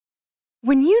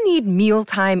When you need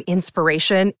mealtime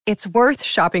inspiration, it's worth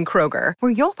shopping Kroger,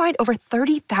 where you'll find over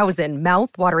 30,000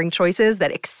 mouth-watering choices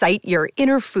that excite your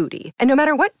inner foodie. And no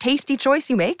matter what tasty choice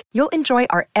you make, you'll enjoy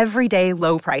our everyday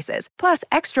low prices, plus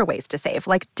extra ways to save,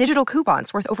 like digital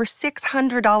coupons worth over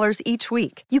 $600 each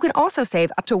week. You can also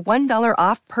save up to $1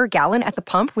 off per gallon at the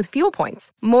pump with fuel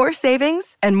points. More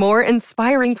savings and more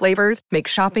inspiring flavors make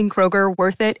shopping Kroger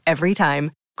worth it every time.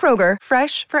 Kroger,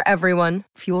 fresh for everyone.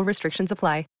 Fuel restrictions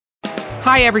apply.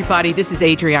 Hi, everybody. This is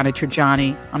Adriana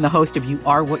Trajani. I'm the host of You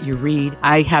Are What You Read.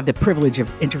 I have the privilege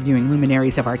of interviewing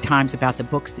luminaries of our times about the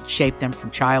books that shaped them from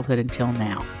childhood until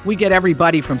now. We get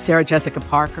everybody from Sarah Jessica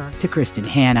Parker to Kristen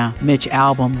Hanna, Mitch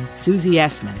Albom, Susie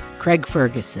Essman, Craig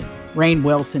Ferguson, Rainn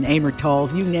Wilson, Amor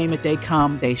Tolls, you name it, they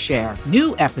come, they share.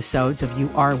 New episodes of You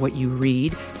Are What You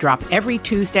Read drop every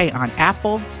Tuesday on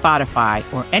Apple, Spotify,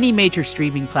 or any major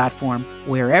streaming platform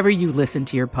wherever you listen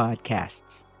to your podcasts.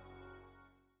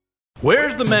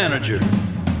 Where's the manager?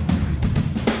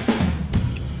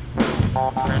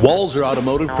 Walser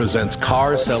Automotive presents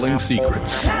Car Selling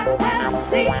Secrets.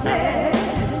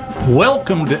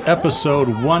 Welcome to episode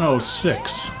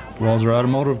 106. Walser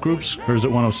Automotive Groups, or is it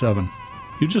 107?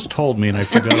 You just told me and I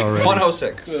forgot already.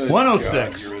 106.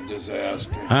 106. God, you're a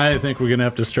disaster. I think we're going to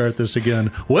have to start this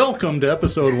again. Welcome to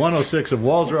episode 106 of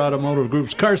Walser Automotive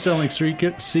Group's Car Selling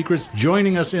Secrets.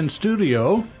 Joining us in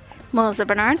studio, Melissa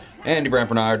Bernard. Andy Brandt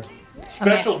Bernard.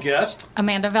 special guest,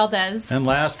 Amanda Valdez. And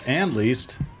last and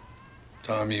least,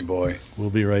 Tommy boy. We'll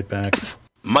be right back.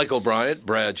 Michael Bryant,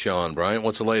 Bradshaw and Bryant,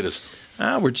 what's the latest?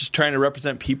 We're just trying to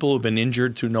represent people who've been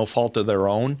injured through no fault of their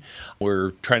own.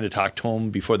 We're trying to talk to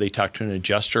them before they talk to an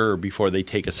adjuster or before they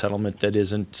take a settlement that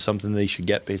isn't something they should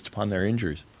get based upon their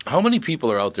injuries. How many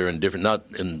people are out there in different, not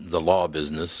in the law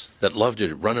business, that love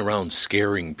to run around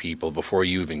scaring people before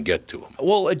you even get to them?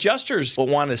 Well, adjusters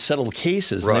want to settle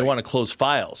cases and they want to close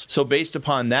files. So based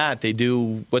upon that, they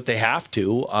do what they have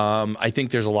to. I think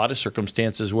there's a lot of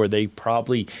circumstances where they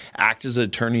probably act as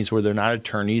attorneys where they're not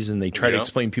attorneys and they try to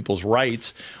explain people's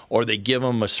rights, or they give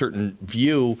them a certain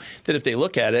view that if they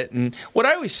look at it, and what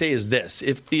I always say is this,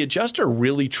 if the adjuster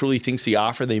really truly thinks the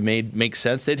offer they made makes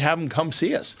sense, they'd have them come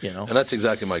see us, you know. And that's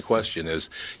exactly my question is,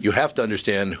 you have to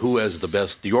understand who has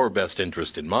your best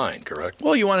interest in mind, correct?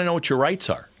 Well, you want to know what your rights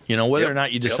are. You know, whether or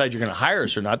not you decide you're going to hire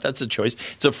us or not, that's a choice.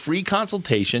 It's a free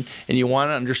consultation, and you want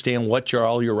to understand what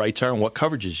all your rights are and what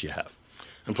coverages you have.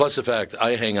 And plus the fact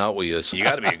I hang out with you, so you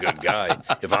got to be a good guy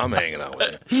if I'm hanging out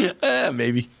with you.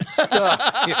 Maybe.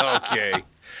 Okay.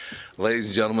 Ladies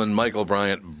and gentlemen, Michael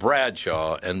Bryant,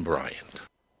 Bradshaw and Bryant.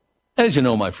 As you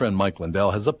know, my friend Mike Lindell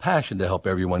has a passion to help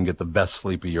everyone get the best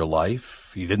sleep of your life.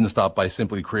 He didn't stop by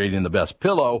simply creating the best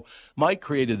pillow. Mike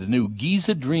created the new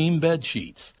Giza Dream bed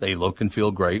sheets. They look and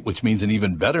feel great, which means an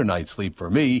even better night's sleep for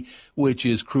me, which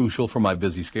is crucial for my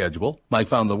busy schedule. Mike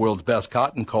found the world's best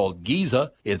cotton called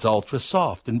Giza. It's ultra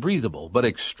soft and breathable, but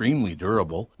extremely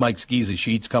durable. Mike's Giza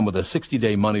sheets come with a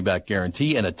 60-day money-back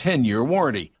guarantee and a 10-year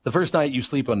warranty. The first night you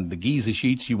sleep on the Giza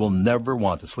sheets, you will never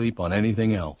want to sleep on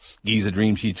anything else. Giza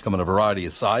Dream sheets come in a variety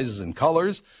of sizes and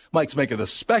colors. Mike's making a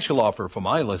special offer for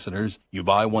my listeners. You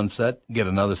buy one set, get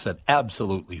another set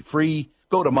absolutely free.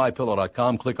 Go to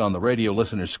MyPillow.com, click on the Radio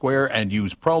Listener Square, and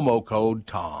use promo code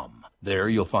TOM. There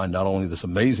you'll find not only this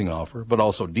amazing offer, but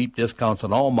also deep discounts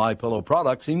on all MyPillow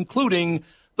products, including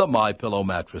the MyPillow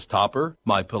mattress topper,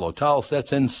 MyPillow towel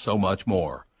sets, and so much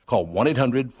more. Call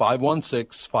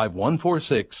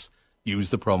 1-800-516-5146.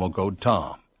 Use the promo code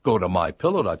TOM. Go to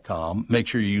MyPillow.com. Make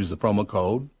sure you use the promo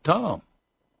code TOM.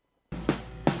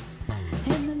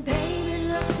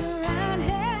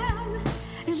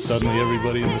 Suddenly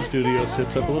everybody in the studio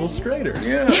sits up a little straighter.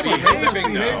 Yeah,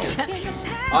 behaving now.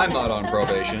 I'm not on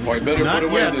probation. Well, I better Not put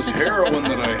away yet. this heroin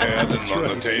that I had on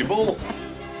the table.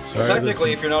 Sorry,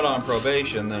 Technically, if you're not on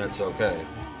probation, then it's okay.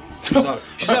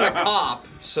 She's not a cop,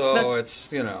 so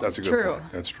it's, you know. That's a good True.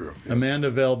 point. That's true. Yes. Amanda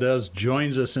Valdez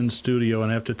joins us in studio,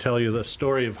 and I have to tell you the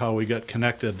story of how we got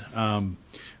connected.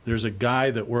 There's a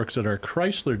guy that works at our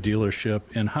Chrysler dealership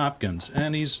in Hopkins,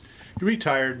 and he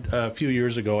retired a few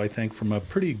years ago, I think, from a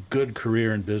pretty good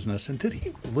career in business. And did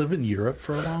he live in Europe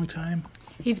for a long time?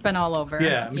 He's been all over.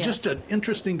 Yeah, Yes. just an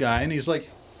interesting guy. And he's like,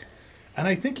 and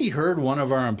I think he heard one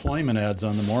of our employment ads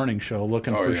on the morning show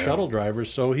looking for shuttle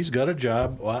drivers. So he's got a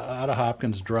job out of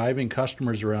Hopkins driving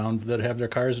customers around that have their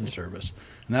cars in service.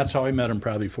 And that's how I met him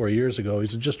probably 4 years ago.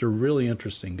 He's just a really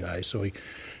interesting guy. So he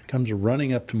comes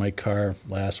running up to my car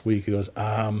last week. He goes,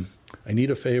 I need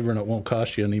a favor and it won't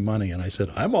cost you any money. And I said,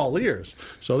 I'm all ears.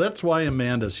 So that's why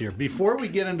Amanda's here. Before we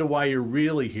get into why you're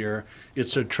really here,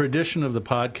 it's a tradition of the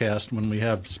podcast when we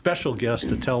have special guests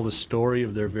to tell the story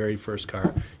of their very first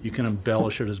car. You can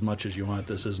embellish it as much as you want.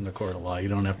 This isn't a court of law. You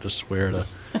don't have to swear to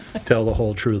tell the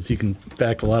whole truth. You can, in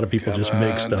fact, a lot of people just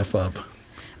make stuff up.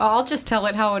 I'll just tell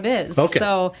it how it is. Okay.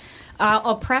 So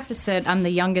I'll preface it. I'm the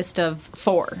youngest of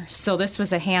 4. So this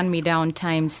was a hand-me-down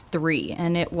times 3.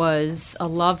 And it was a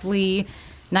lovely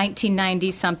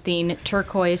 1990-something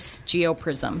turquoise Geo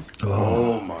Prism.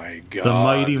 Oh, my God. The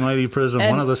mighty, mighty Prism.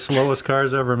 One of the slowest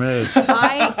cars ever made.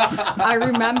 I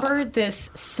remember this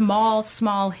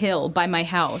small hill by my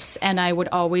house, and I would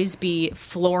always be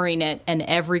flooring it, and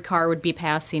every car would be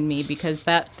passing me because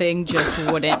that thing just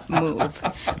wouldn't move.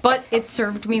 But it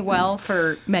served me well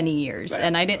for many years,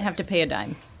 and I didn't have to pay a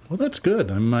dime. Well, that's good.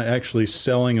 I'm actually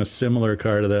selling a similar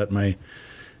car to that. My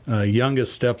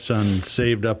youngest stepson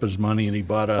saved up his money, and he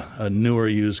bought a newer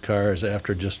used car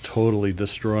after just totally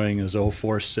destroying his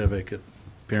 04 Civic.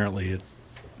 Apparently, it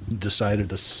decided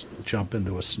to jump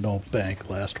into a snowbank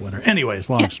last winter. Anyways,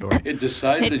 long story. It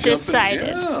decided to jump in.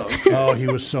 Yeah. Oh, he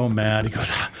was so mad. He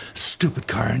goes, stupid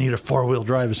car, I need a 4-wheel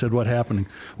drive. I said, what happened?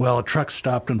 Well, a truck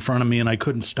stopped in front of me, and I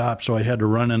couldn't stop, so I had to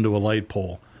run into a light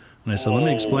pole. And I said, let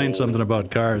me explain something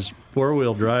about cars.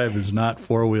 4-wheel drive is not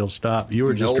 4-wheel stop. You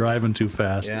were just driving too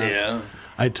fast. Yeah.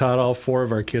 I taught all 4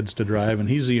 of our kids to drive, and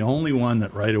he's the only one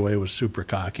that right away was super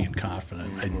cocky and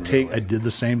confident. I did the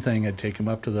same thing. I'd take him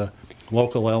up to the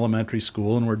local elementary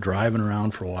school, and we're driving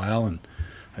around for a while. And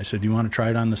I said, you want to try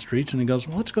it on the streets? And he goes,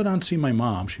 well, let's go down and see my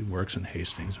mom. She works in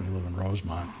Hastings, and we live in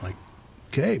Rosemont. I'm like,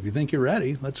 okay, if you think you're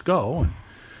ready, let's go. And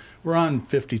we're on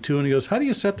 52, and he goes, how do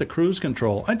you set the cruise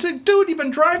control? I said, dude, you've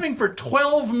been driving for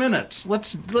 12 minutes.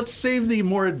 Let's save the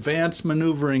more advanced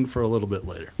maneuvering for a little bit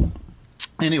later.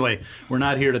 Anyway, we're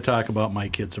not here to talk about my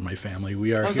kids or my family.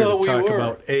 We are here to talk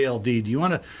about ALD. Do you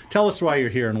want to tell us why you're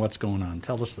here and what's going on?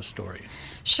 Tell us the story.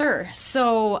 Sure.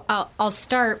 So I'll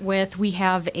start with, we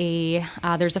have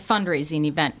there's a fundraising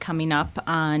event coming up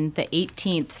on the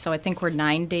 18th, so I think we're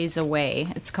 9 days away.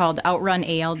 It's called Outrun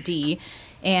ALD.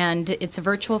 And it's a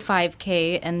virtual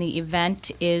 5K, and the event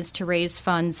is to raise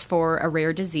funds for a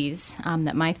rare disease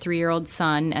that my 3-year-old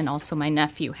son and also my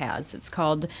nephew has. It's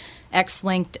called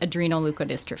X-linked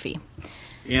adrenoleukodystrophy.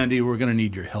 Andy, we're going to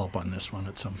need your help on this one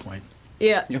at some point.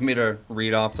 Yeah. You want me to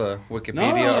read off the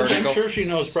Wikipedia article? I'm sure she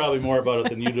knows probably more about it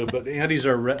than you do, but Andy's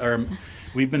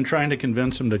we've been trying to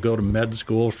convince him to go to med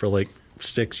school for like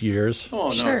 6 years. Oh,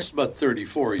 no, Sure. It's about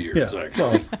 34 years, Yeah.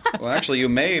 actually. Well, actually, you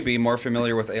may be more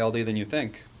familiar with ALD than you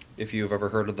think, if you've ever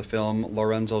heard of the film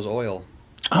Lorenzo's Oil.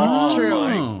 That's true.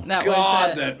 My That God,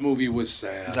 was that movie was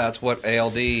sad. That's what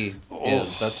ALD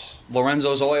is. That's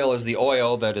Lorenzo's Oil is the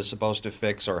oil that is supposed to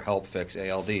fix or help fix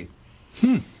ALD.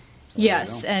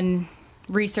 Yes, and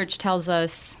research tells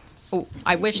us. Oh,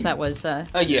 I wish that was.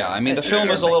 Yeah, I mean, the film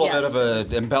is a little Yes. bit of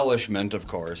an embellishment, of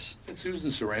course. It's Susan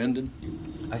Sarandon.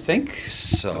 I think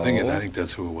so. I think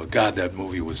that's who it was. God, that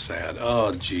movie was sad.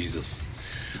 Oh, Jesus.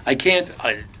 I got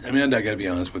to be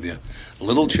honest with you.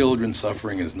 Little children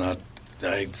suffering is not,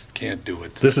 I can't do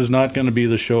it. This is not going to be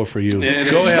the show for you.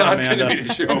 It Go is ahead, not Amanda. going to be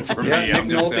the show for me. Yeah, I'm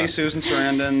Nick just, Nolte, Susan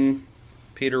Sarandon,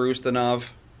 Peter Ustinov.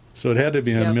 So it had to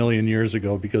be a Yep. million years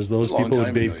ago because those Long people would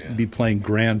time be, ago, yeah. be playing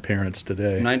grandparents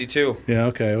today. 92. Yeah,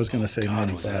 okay. I was going to say God,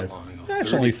 it 95. was that long ago.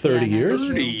 That's only 30 Yeah, years.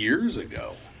 30 years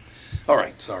ago. All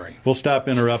right, sorry. We'll stop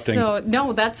interrupting. So,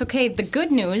 no, that's okay. The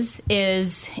good news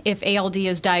is if ALD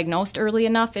is diagnosed early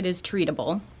enough, it is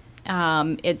treatable.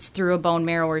 It's through a bone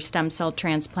marrow or stem cell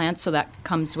transplant, so that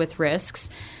comes with risks.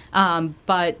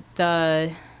 But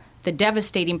the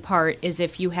devastating part is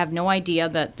if you have no idea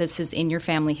that this is in your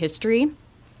family history,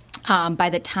 by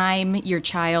the time your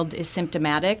child is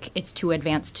symptomatic, it's too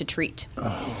advanced to treat.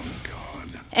 Oh, God.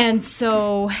 And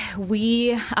so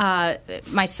we,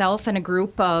 myself and a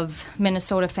group of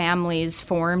Minnesota families,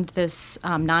 formed this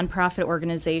nonprofit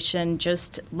organization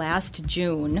just last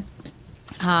June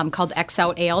called X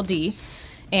Out ALD.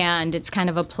 And it's kind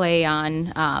of a play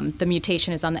on the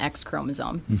mutation is on the X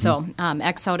chromosome. Mm-hmm. So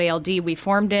X Out ALD, we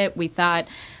formed it. We thought,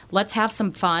 let's have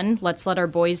some fun. Let's let our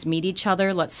boys meet each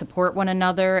other. Let's support one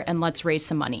another. And let's raise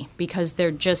some money because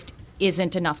there just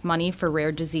isn't enough money for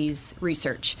rare disease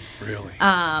research. Really?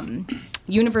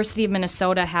 University of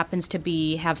Minnesota happens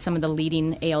to have some of the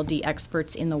leading ALD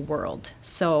experts in the world.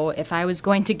 So if I was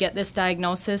going to get this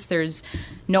diagnosis, there's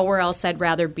nowhere else I'd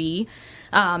rather be.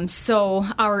 So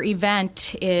our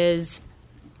event is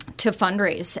to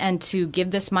fundraise and to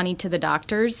give this money to the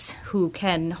doctors who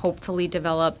can hopefully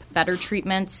develop better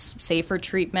treatments, safer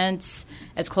treatments,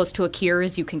 as close to a cure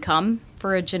as you can come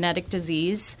for a genetic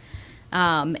disease.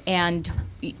 And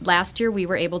last year we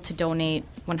were able to donate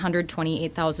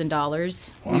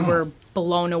 $128,000. Wow. We were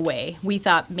blown away. We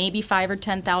thought maybe $5,000 or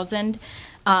 $10,000,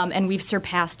 and we've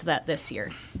surpassed that this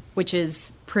year, which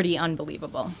is pretty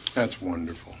unbelievable. That's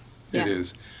wonderful. Yeah. It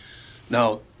is.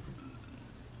 Now,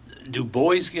 do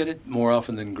boys get it more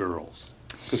often than girls?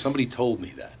 Because somebody told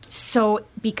me that. So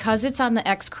because it's on the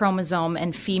X chromosome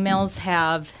and females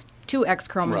have 2 X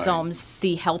chromosomes, right,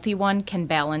 the healthy one can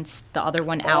balance the other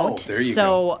one out. There you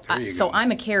go. So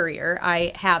I'm a carrier.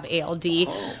 I have ALD,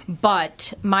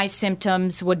 but my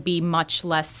symptoms would be much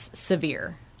less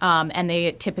severe. And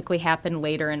they typically happen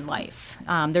later in life.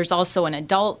 There's also an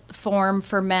adult form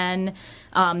for men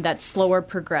that's slower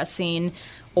progressing.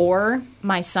 Or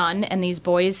my son and these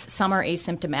boys, some are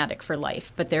asymptomatic for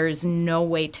life, but there's no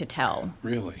way to tell.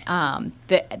 Really?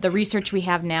 The research we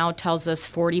have now tells us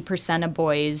 40% of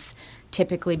boys,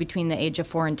 typically between the age of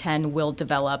 4 and 10, will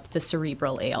develop the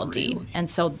cerebral ALD. Really? And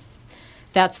so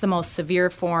that's the most severe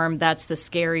form. That's the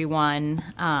scary one.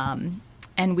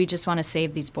 And we just want to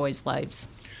save these boys' lives.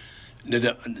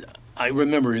 I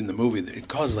remember in the movie that it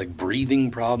caused like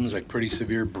breathing problems, like pretty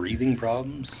severe breathing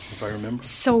problems, if I remember.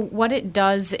 So what it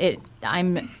does,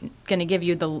 I'm going to give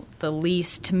you the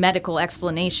least medical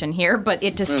explanation here, but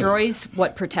it destroys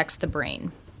what protects the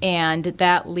brain. And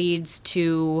that leads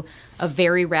to a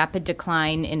very rapid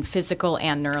decline in physical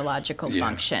and neurological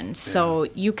function. So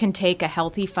you can take a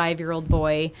healthy 5-year-old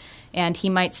boy, and he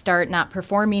might start not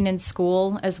performing in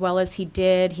school as well as he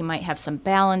did. He might have some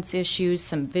balance issues,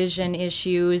 some vision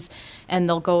issues, and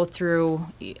they'll go through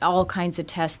all kinds of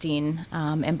testing.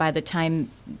 And by the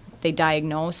time they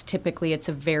diagnose, typically it's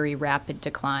a very rapid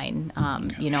decline.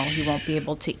 He won't be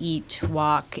able to eat,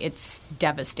 walk. It's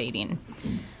devastating.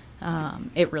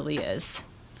 It really is.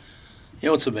 You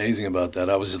know what's amazing about that?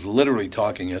 I was just literally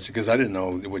talking yesterday because I didn't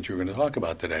know what you were going to talk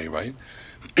about today, right?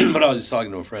 But I was just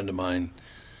talking to a friend of mine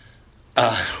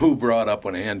who brought up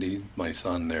when Andy, my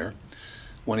son there,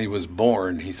 when he was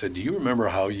born, he said, "Do you remember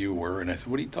how you were?" And I said,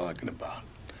 "What are you talking about?"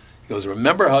 He goes,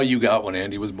 "Remember how you got when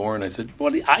Andy was born?" I said,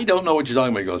 I don't know what you're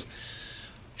talking about." He goes,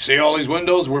 "See all these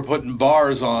windows? We're putting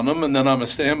bars on them, and then I'm going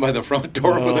to stand by the front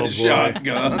door with a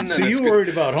shotgun." So you worried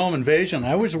about home invasion.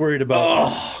 I was worried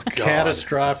about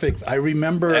catastrophic. I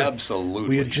remember absolutely.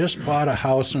 We had just bought a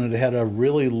house, and it had a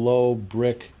really low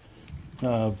brick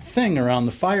thing around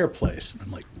the fireplace.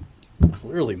 I'm like,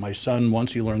 clearly my son,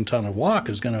 once he learned how to walk,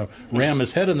 is going to ram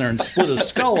his head in there and split his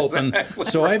skull open.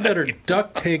 So I better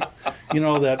duct tape,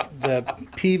 that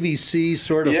PVC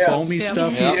sort of foamy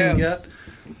stuff you can get.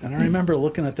 And I remember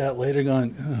looking at that later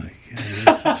going, oh,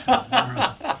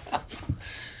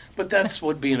 But that's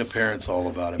what being a parent's all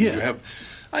about. I mean, you have,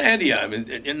 Andy,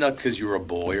 and not because you were a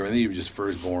boy or anything, you were just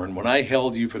firstborn. When I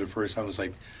held you for the first time, I was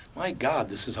like, my God,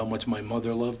 this is how much my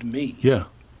mother loved me. Yeah.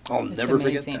 I'll never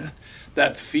forget that.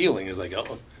 That feeling is like,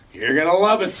 oh, you're going to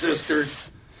love it,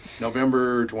 sister.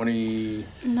 November 17th.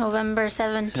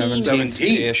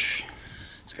 17th-ish.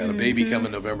 It's got a baby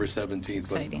coming November 17th.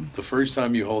 Exciting. But the first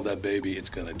time you hold that baby, it's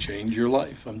going to change your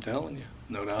life. I'm telling you.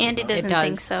 No doubt. Andy doesn't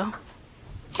think so.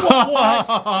 What?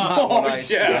 Oh,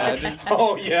 yeah.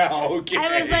 Oh, yeah. Okay.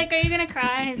 I was like, "Are you going to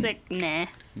cry?" And he was like, "Nah."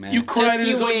 Man. You cried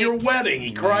at your wedding.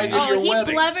 He cried at your wedding.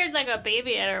 He blubbered like a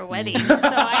baby at our wedding, so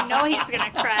I know he's going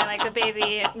to cry like a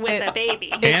baby with a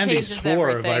baby. Andy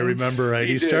swore, if I remember right.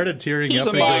 He started tearing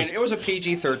up. It was a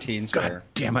PG-13 swear. God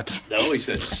damn it. No, he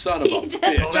said, "Son of a bitch."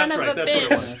 Oh, that's right. That's what it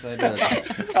was. Yes, I did.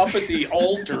 Up at the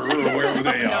altar or wherever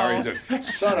they are. He said,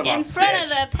 "Son of a bitch." In front of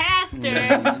the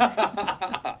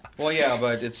pastor. Well, yeah,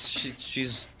 but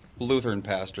she's Lutheran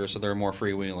pastor, so they're more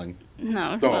freewheeling.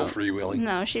 No. Oh, freewheeling.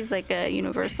 No, she's like a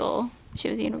universal. She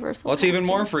was a universal. Well, it's even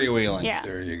more freewheeling. Yeah.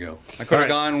 There you go. I could have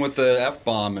gone with the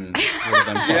F-bomb and would have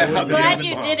been fine. I'm glad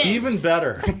you didn't. Even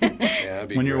better. Yeah,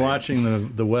 when you're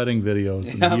watching the wedding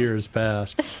videos in the years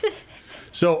past.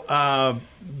 So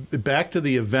back to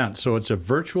the event. So it's a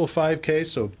virtual 5K,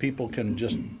 so people can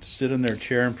just sit in their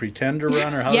chair and pretend to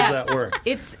run, or how does that work?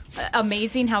 It's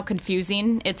amazing how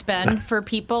confusing it's been for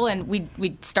people, and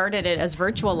we started it as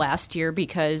virtual last year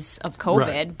because of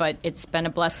COVID, but it's been a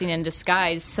blessing in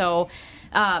disguise. So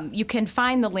you can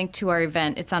find the link to our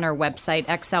event. It's on our website,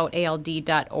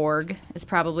 xoutald.org is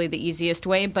probably the easiest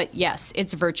way. But yes,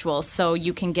 it's virtual, so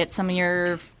you can get some of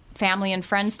your family and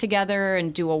friends together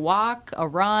and do a walk, a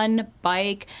run,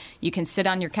 bike. You can sit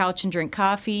on your couch and drink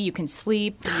coffee. You can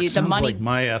sleep. Sounds like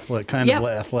my athletic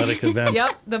event.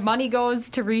 Yep. The money goes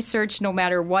to research no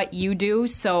matter what you do.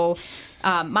 So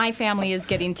my family is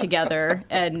getting together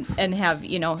and have,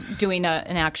 doing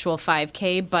an actual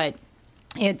 5K, but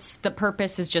the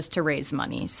purpose is just to raise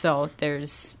money. So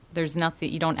there's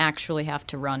nothing, you don't actually have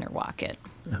to run or walk it.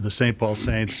 The St. Paul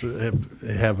Saints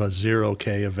have a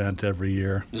 0K event every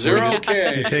year.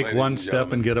 0K. You take one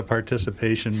step and get a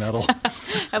participation medal.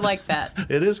 I like that.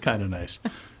 It is kind of nice.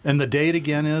 And the date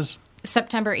again is?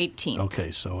 September 18th. Okay,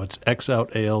 so it's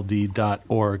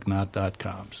xoutald.org, not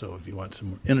 .com. So if you want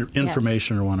some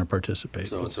information or want to participate.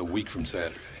 So it's a week from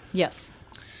Saturday. Yes.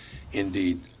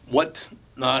 Indeed.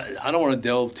 I don't want to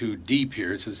delve too deep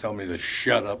here. Just tell me to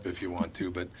shut up if you want to.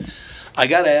 But I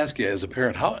got to ask you, as a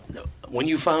parent, when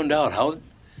you found out,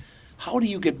 how do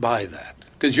you get by that?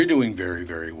 Because you're doing very,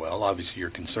 very well. Obviously,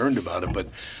 you're concerned about it. But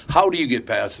how do you get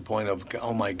past the point of,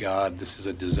 oh, my God, this is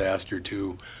a disaster,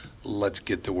 too. Let's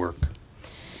get to work.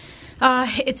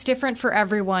 It's different for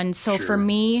everyone. So for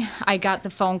me, I got the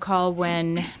phone call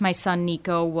when my son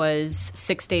Nico was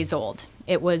 6 days old.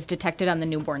 It was detected on the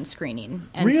newborn screening.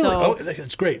 And really? So,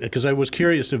 that's great, because I was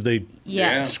curious if they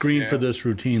screen for this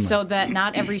routinely. So that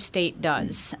not every state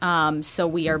does. So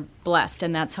we are blessed,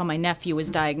 and that's how my nephew was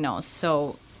diagnosed.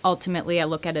 So ultimately, I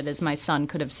look at it as my son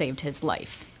could have saved his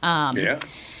life.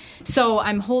 So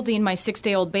I'm holding my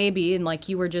 6-day-old baby, and like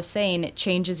you were just saying, it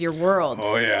changes your world.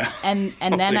 Oh, yeah. And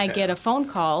then I get a phone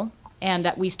call,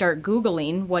 and we start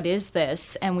Googling, what is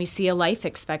this? And we see a life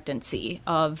expectancy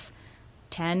of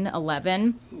 10,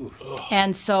 11.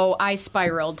 And so I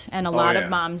spiraled, and a lot of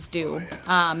moms do.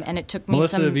 And it took me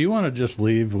Melissa, if you want to just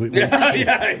leave,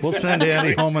 we'll send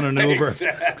Andy home in an Uber.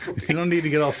 Exactly. You don't need to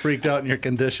get all freaked out in your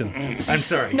condition. I'm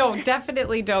sorry. No,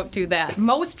 definitely don't do that.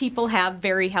 Most people have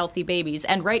very healthy babies.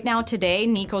 And right now, today,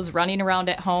 Nico's running around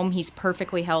at home. He's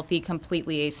perfectly healthy,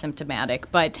 completely asymptomatic.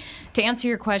 But to answer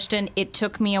your question, it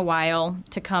took me a while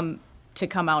to come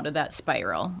out of that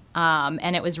spiral.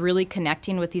 And it was really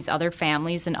connecting with these other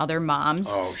families and other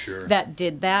moms that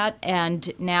did that.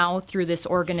 And now through this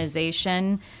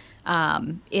organization,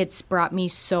 it's brought me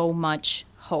so much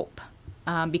hope.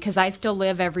 Because I still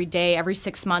live every day. Every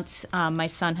 6 months, my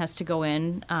son has to go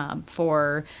in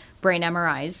for brain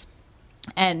MRIs.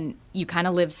 And you kind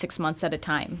of live 6 months at a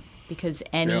time. Because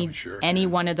any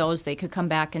one of those, they could come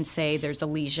back and say there's a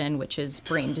lesion, which is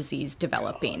brain disease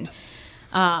developing.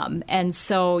 And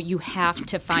so you have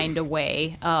to find a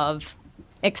way of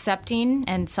accepting,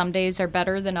 and some days are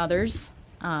better than others.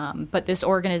 But this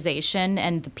organization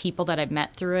and the people that I've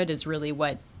met through it is really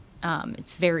what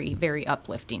it's very, very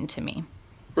uplifting to me.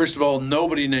 First of all,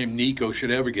 nobody named Nico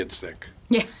should ever get sick.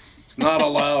 Yeah. It's not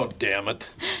allowed, damn it.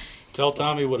 Tell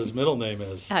Tommy what his middle name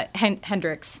is.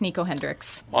 Hendricks, Nico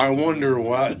Hendricks. I wonder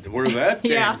where that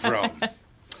came from.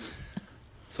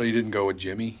 So you didn't go with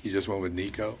Jimmy? You just went with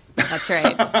Nico? That's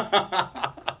right.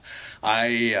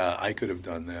 I could have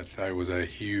done that. I was a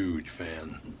huge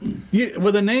fan.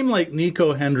 With a name like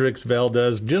Nico Hendricks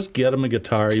Valdez, just get him a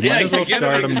guitar. You might as well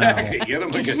start him now. Get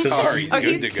him a guitar. He's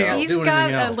good to go. He's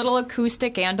got a little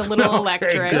acoustic and a little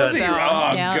electric. Good.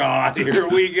 God, here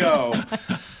we go.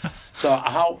 So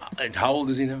how old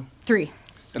is he now? 3.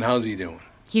 And how's he doing?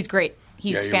 He's great.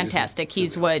 He's fantastic. He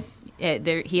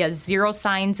has 0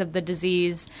 signs of the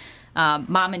disease.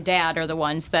 Mom and dad are the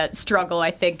ones that struggle. I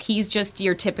think he's just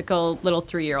your typical little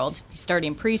 3-year-old. He's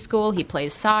starting preschool. He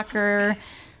plays soccer.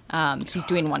 He's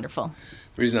doing wonderful.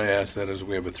 The reason I ask that is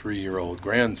we have a 3-year-old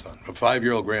grandson, a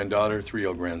 5-year-old granddaughter,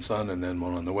 3-year-old grandson, and then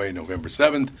one on the way November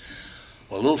 7th.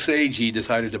 Well, little Sage, he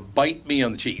decided to bite me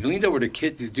on the cheek. He leaned over to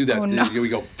Kit to do that. Oh, no. We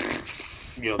go,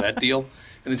 that deal.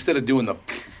 And instead of doing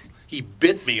he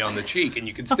bit me on the cheek, and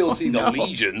you can still see the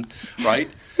lesion, right?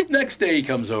 Next day he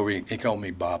comes over, he called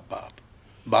me Bop Bop.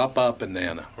 Bop Bop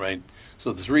Banana, right?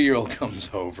 So the 3-year-old comes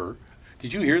over.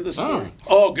 Did you hear the story?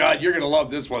 Oh, God, you're going to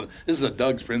love this one. This is a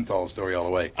Doug Sprinthal story all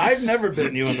the way. I've never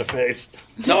bitten you in the face.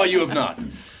 No, you have not.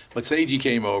 But Sagey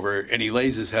came over, and he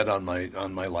lays his head on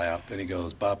my lap, and he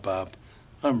goes, Bop Bop,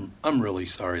 I'm really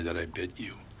sorry that I bit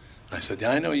you. And I said,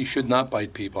 I know you should not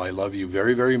bite people. I love you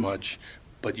very, very much,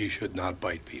 but you should not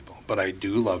bite people. But I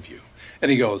do love you. And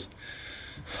he goes,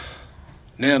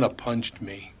 Nana punched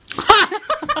me.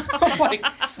 I'm like,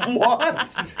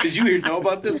 what? Did you know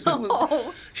about this?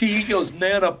 No. He goes,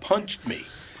 Nana punched me.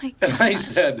 And I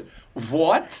said,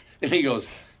 what? And he goes,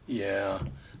 yeah,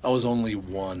 I was only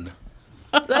 1.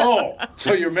 Oh,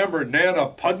 so you remember Nana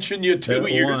punching you 2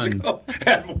 years one. ago?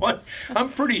 At one, I'm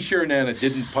pretty sure Nana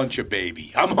didn't punch a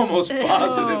baby. I'm almost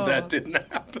positive that didn't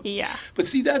happen. Yeah. But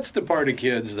see, that's the part of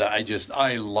kids that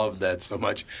I love that so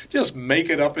much. Just make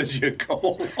it up as you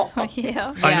go along.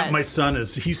 Yeah. I know my son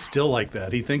he's still like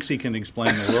that. He thinks he can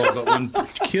explain the world, but when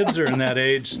kids are in that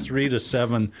age, 3 to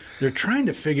 7, they're trying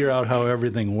to figure out how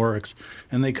everything works,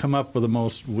 and they come up with the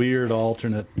most weird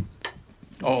alternate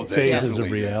phases of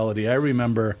reality. I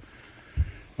remember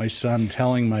my son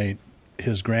telling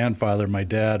his grandfather, my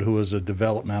dad, who was a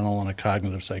developmental and a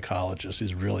cognitive psychologist,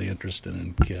 he's really interested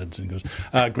in kids, and goes,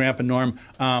 Grandpa Norm,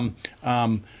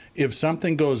 if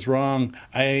something goes wrong,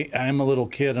 I'm a little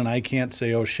kid and I can't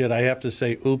say, oh shit, I have to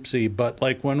say oopsie. But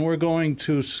like when we're going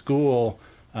to school,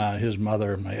 his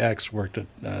mother, my ex, worked at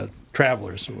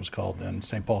Travelers, it was called then,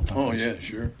 St. Paul Companies. Oh, yeah,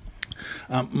 sure.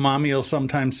 Mommy will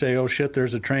sometimes say, oh shit,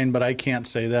 there's a train, but I can't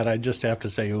say that. I just have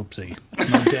to say oopsie.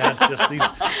 My dad's just these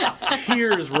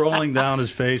tears rolling down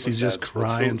his face. He's just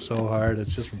crying so hard.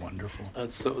 It's just wonderful.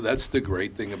 That's the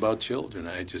great thing about children.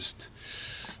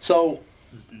 So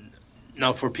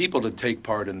now for people to take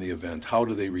part in the event, how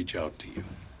do they reach out to you?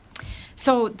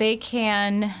 So they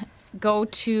can go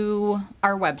to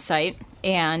our website,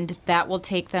 and that will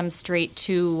take them straight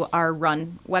to our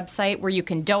Run website where you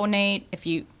can donate. If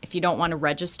you don't want to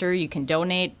register, you can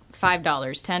donate $5,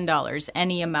 $10,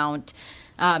 any amount.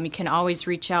 You can always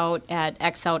reach out at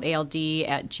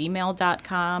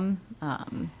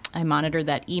xoutald@gmail.com. I monitor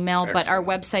that email, but our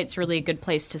website's really a good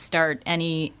place to start.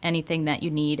 Anything that you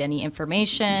need, any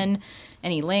information,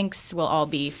 any links will all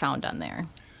be found on there.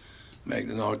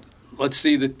 Magda, let's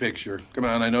see the picture. Come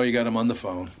on, I know you got them on the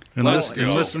phone. And,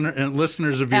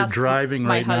 listeners, if you're driving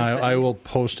right now, I will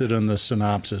post it in the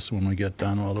synopsis when we get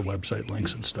done, all the website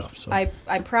links and stuff. So I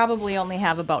probably only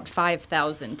have about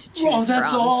 5,000 to choose from. Well,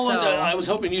 that's all. So. I was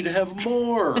hoping you'd have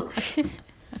more.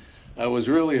 I was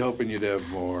really hoping you'd have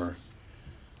more.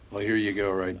 Well, here you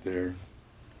go right there.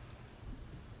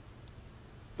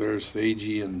 There's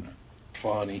Sagey and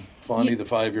Fawny. Fawny, the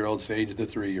 5-year-old, Sage, the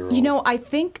 3-year-old. You know, I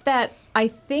think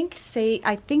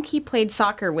he played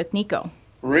soccer with Nico.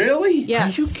 Really?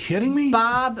 Yes. Are you kidding me?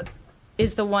 Bob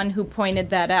is the one who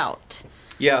pointed that out.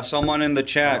 Yeah, someone in the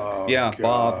chat,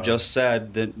 Bob just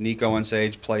said that Nico and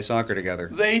Sage play soccer together.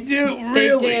 They do,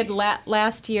 really? They did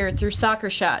last year through Soccer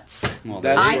Shots. Well,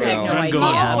 I had no idea.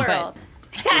 Small world.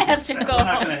 I have to go. I'm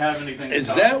not going to have anything to Is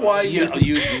talk that about. why you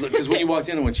because when you walked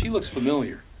in, when she looks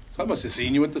familiar, so I must have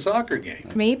seen you at the soccer game.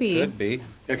 Maybe. Could be.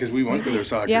 Yeah, because we went to their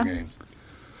soccer games.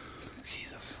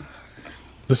 Jesus.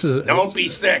 This is Don't be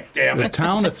sick, damn a it.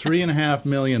 town of 3.5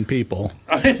 million people.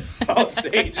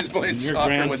 Sage is playing Your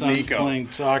soccer with grandson's Nico. playing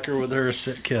soccer with her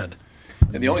kid.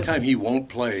 And the only time he won't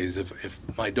play is if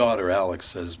my daughter Alex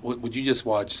says, would you just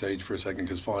watch Sage for a second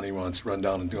because Fawny wants to run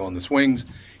down and go on the swings.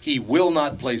 He will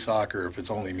not play soccer if it's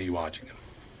only me watching him.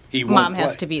 He won't Mom play.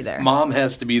 has to be there. Mom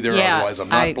has to be there, Yeah, otherwise I'm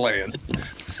not playing.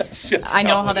 That's just I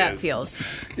know how it that is.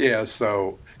 feels. Yeah,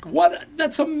 so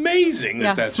that's amazing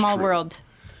that that's small true. world.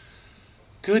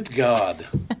 Good God.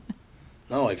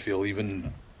 Now I feel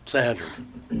even sadder.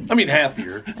 I mean,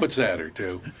 happier, but sadder,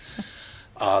 too.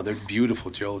 They're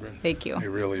beautiful children. Thank you. They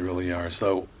really, really are.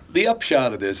 So the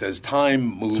upshot of this, as time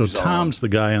moves So on. Tom's the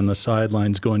guy on the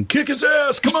sidelines going, kick his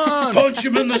ass, come on! Punch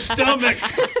him in the stomach.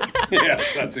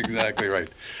 Yes, that's exactly right.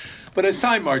 But as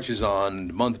time marches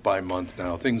on, month by month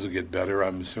now, things will get better,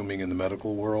 I'm assuming, in the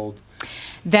medical world.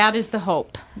 That is the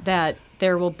hope, that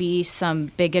there will be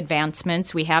some big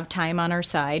advancements. We have time on our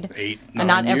side. 8, 9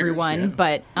 Not years, everyone, yeah.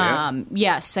 but Yeah.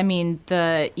 yes, I mean,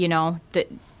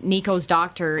 Nico's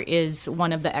doctor is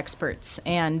one of the experts,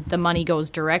 and the money goes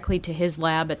directly to his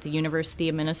lab at the University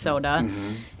of Minnesota.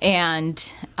 Mm-hmm.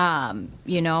 And,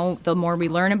 the more we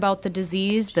learn about the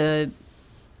disease, the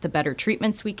better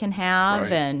treatments we can have,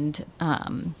 Right. and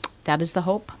that is the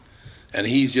hope. And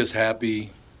he's just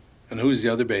happy. And who's the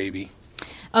other baby?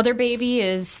 Other baby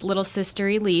is little sister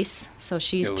Elise, so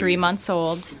she's Elise. 3 months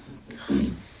old.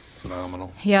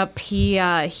 Phenomenal. Yep, he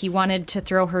wanted to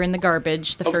throw her in the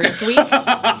garbage the first week.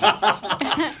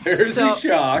 There's So a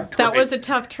shock. That right? was a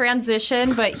tough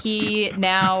transition, but he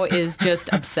now is just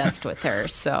obsessed with her.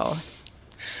 So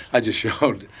I just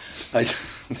showed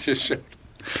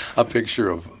a picture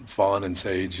of Fawn and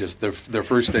Sage, just their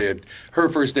first day her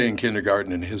first day in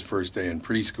kindergarten and his first day in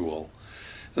preschool.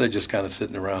 They're just kind of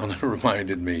sitting around. It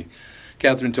reminded me.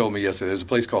 Catherine told me yesterday there's a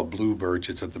place called Blue Birch.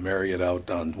 It's at the Marriott out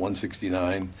on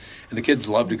 169. And the kids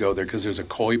love to go there because there's a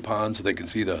koi pond so they can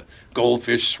see the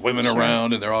goldfish swimming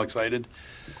around and they're all excited.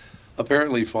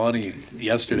 Apparently, Fawny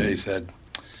yesterday said,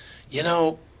 I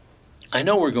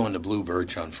know we're going to Blue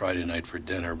Birch on Friday night for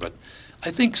dinner, but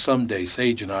I think someday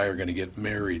Sage and I are going to get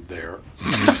married there.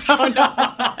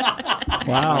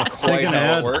 Wow. Quite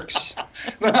how it works.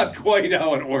 Not quite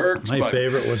how it works. My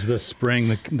favorite was this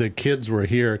spring. The kids were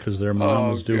here because their mom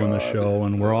was doing the show,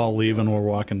 and we're all leaving. We're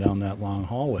walking down that long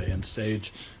hallway, and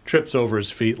Sage trips over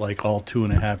his feet like all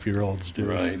 2.5-year-olds do.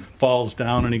 Right. Falls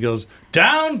down, and he goes,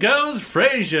 "Down goes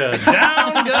Frasier!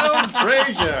 Down goes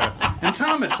Frasier!" And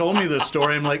Tom had told me this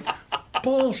story. I'm like,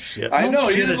 bullshit. I know, No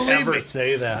you kid didn't would believe ever me.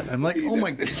 say that. I'm like, oh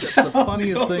my God, that's the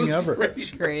funniest thing ever.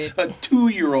 That's great. A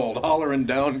 2-year-old hollering,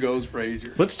 "Down goes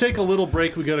Frasier." Let's take a little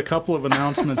break. We got a couple of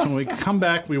announcements. When we come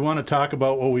back, we want to talk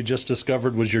about what we just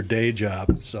discovered was your day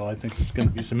job. So I think there's going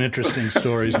to be some interesting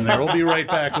stories in there. We'll be right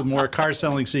back with more Car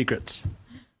Selling Secrets.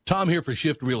 Tom here for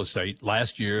Shift Real Estate.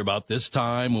 Last year, about this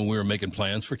time when we were making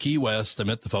plans for Key West, I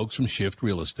met the folks from Shift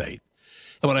Real Estate.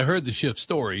 And when I heard the Shift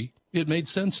story, it made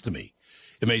sense to me.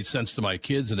 It made sense to my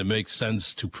kids, and it makes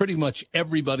sense to pretty much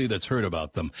everybody that's heard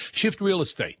about them. Shift Real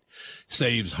Estate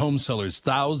saves home sellers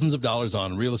thousands of dollars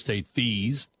on real estate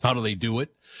fees. How do they do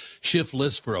it? Shift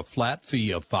lists for a flat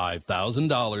fee of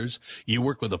 $5,000. You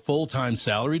work with a full-time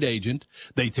salaried agent.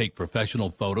 They take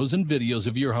professional photos and videos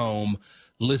of your home,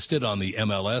 list it on the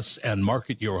MLS, and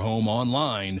market your home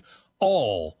online,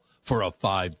 all for a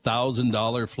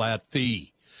 $5,000 flat fee.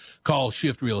 Call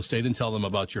Shift Real Estate and tell them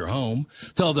about your home.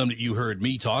 Tell them that you heard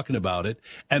me talking about it,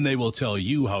 and they will tell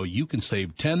you how you can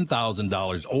save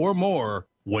 $10,000 or more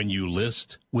when you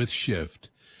list with Shift.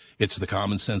 It's the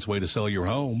common sense way to sell your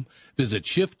home. Visit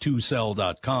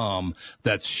shift2sell.com.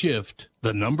 That's shift,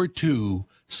 the number 2,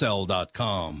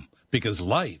 sell.com. Because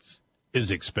life is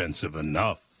expensive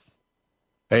enough.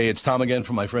 Hey, it's Tom again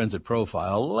from my friends at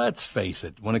Profile. Let's face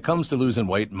it, when it comes to losing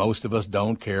weight, most of us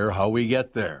don't care how we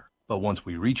get there. But once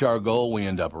we reach our goal, we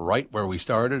end up right where we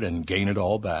started and gain it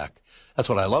all back. That's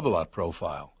what I love about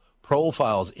Profile.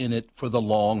 Profile's in it for the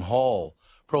long haul.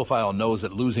 Profile knows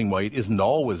that losing weight isn't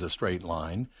always a straight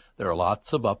line. There are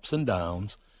lots of ups and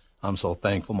downs. I'm so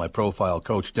thankful my Profile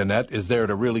coach, Danette, is there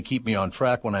to really keep me on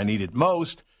track when I need it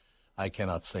most. I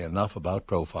cannot say enough about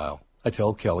Profile. I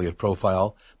tell Kelly at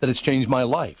Profile that it's changed my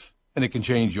life, and it can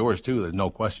change yours too. There's no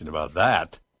question about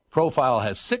that. Profile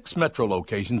has 6 metro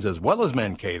locations as well as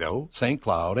Mankato, St.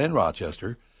 Cloud, and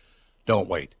Rochester. Don't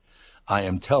wait. I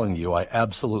am telling you, I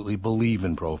absolutely believe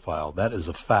in Profile. That is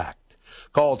a fact.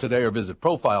 Call today or visit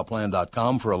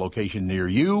profileplan.com for a location near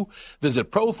you. Visit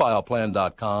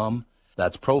profileplan.com.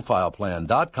 That's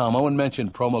profileplan.com. Oh, and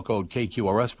mention promo code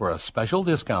KQRS for a special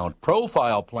discount.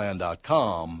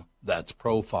 Profileplan.com. That's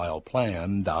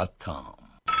profileplan.com.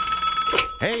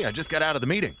 Hey, I just got out of the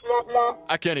meeting.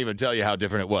 I can't even tell you how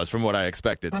different it was from what I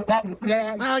expected.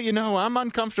 Well, you know, I'm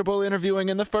uncomfortable interviewing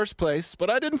in the first place,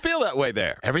 but I didn't feel that way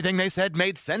there. Everything they said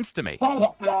made sense to me.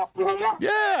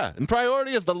 Yeah, and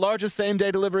Priority is the largest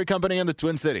same-day delivery company in the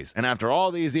Twin Cities. And after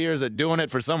all these years of doing it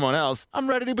for someone else, I'm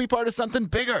ready to be part of something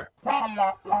bigger.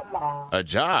 A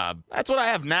job? That's what I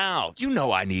have now. You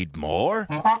know I need more.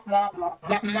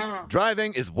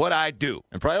 Driving is what I do,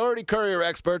 and Priority Courier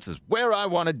Experts is where I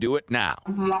want to do it now.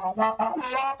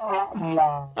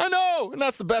 I know, and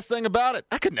that's the best thing about it.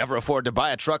 I could never afford to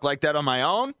buy a truck like that on my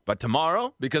own, but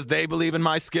tomorrow, because they believe in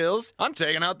my skills, I'm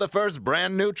taking out the first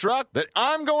brand new truck that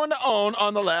I'm going to own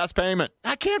on the last payment.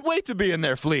 I can't wait to be in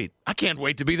their fleet. I can't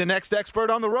wait to be the next expert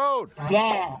on the road.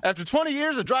 After 20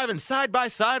 years of driving side by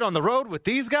side on the road with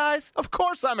these guys, of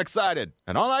course I'm excited.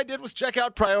 And all I did was check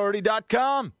out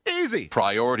Priority.com. Easy.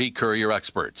 Priority Courier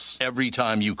Experts. Every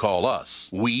time you call us,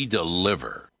 we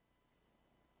deliver.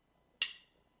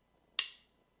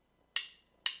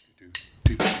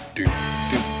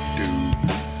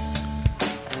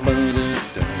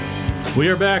 We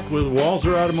are back with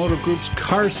Walser Automotive Group's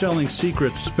Car Selling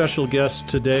Secrets. Special guest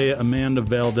today, Amanda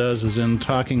Valdez, is in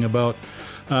talking about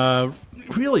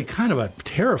really kind of a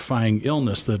terrifying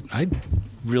illness that I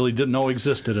really didn't know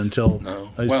existed until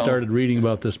I started reading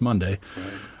about this Monday.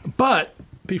 Right. But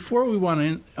before we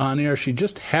went on air, she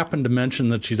just happened to mention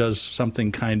that she does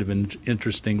something kind of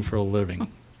interesting for a living.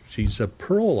 She's a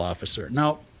parole officer.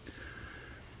 Now,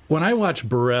 when I watch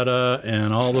Beretta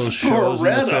and all those shows,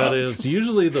 it's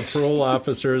usually the parole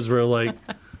officers were like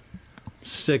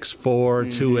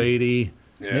 6'4", 280,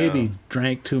 maybe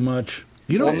drank too much.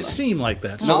 You don't seem like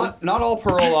that. So not all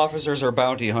parole officers are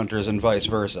bounty hunters and vice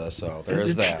versa, so there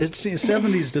is that.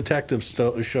 70s detective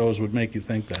shows would make you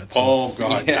think that. So. Oh,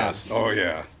 God, yes. Oh,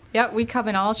 yeah. Yep, we come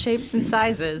in all shapes and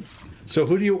sizes. So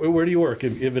where do you work,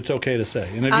 if it's okay to say?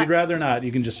 And if you'd rather not,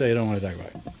 you can just say I don't want to talk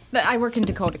about it. I work in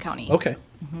Dakota County. Okay.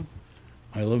 Mm-hmm.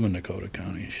 I live in Dakota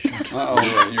County.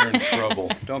 Uh-oh, you're in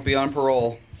trouble. Don't be on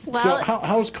parole. So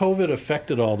how's COVID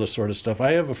affected all this sort of stuff?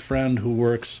 I have a friend who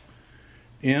works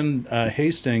in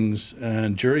Hastings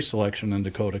and jury selection in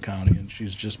Dakota County, and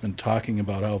she's just been talking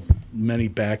about how many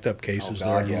backed up cases there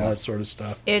are and all that sort of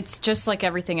stuff. It's just like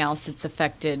everything else. It's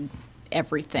affected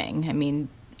everything. I mean,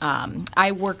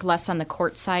 I work less on the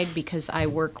court side because I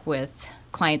work with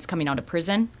clients coming out of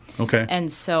prison. Okay.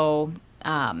 And so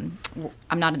I'm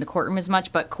not in the courtroom as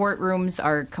much, but courtrooms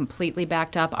are completely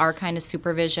backed up. Our kind of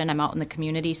supervision, I'm out in the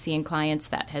community seeing clients.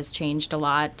 That has changed a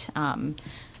lot.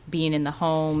 Being in the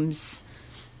homes,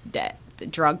 the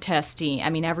drug testing, I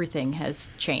mean, everything has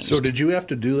changed. So did you have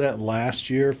to do that last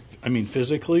year, I mean,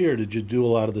 physically, or did you do a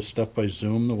lot of this stuff by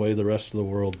Zoom the way the rest of the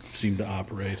world seemed to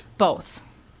operate? Both.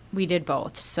 We did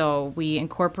both. So we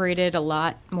incorporated a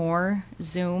lot more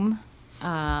Zoom,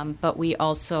 but we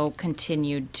also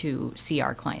continued to see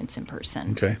our clients in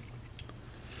person. Okay.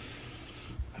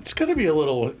 It's going to be a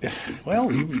little,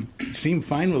 well, you seem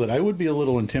fine with it. I would be a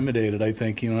little intimidated, I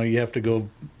think. You know, you have to go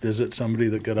visit somebody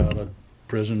that got out of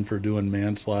prison for doing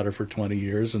manslaughter for 20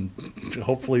 years, and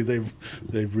hopefully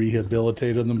they've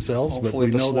rehabilitated themselves. Hopefully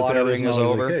but we know that slaughtering is is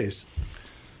always over. the case.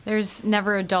 There's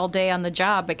never a dull day on the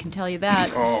job, I can tell you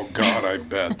that. Oh, God, I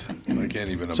bet. I can't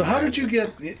even imagine. So how did you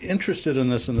get interested in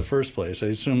this in the first place? I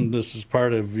assume this is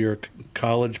part of your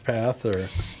college path, or?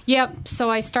 Yep. So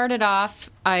I started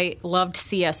off, I loved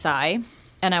CSI,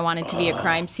 and I wanted to be a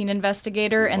crime scene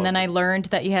investigator, and then I learned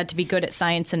that you had to be good at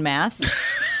science and math.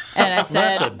 And I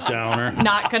said, That's a downer.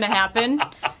 Not going to happen.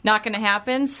 Not going to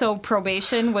happen. So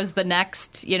probation was the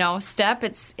next, step.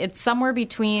 It's somewhere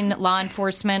between law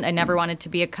enforcement. I never wanted to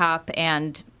be a cop,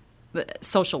 and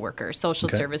social worker, social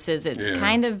services. It's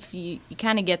kind of you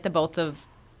kind of get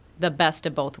the best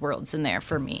of both worlds in there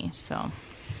for me. So.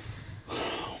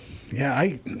 Yeah,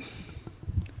 I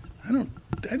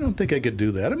don't think I could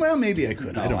do that. Well, maybe I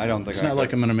could. No, I don't think it's not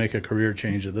like I'm going to make a career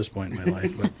change at this point in my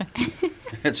life. But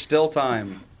it's still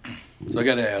time. So I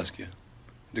got to ask you,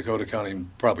 Dakota County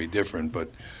probably different, but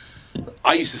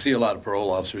I used to see a lot of parole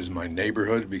officers in my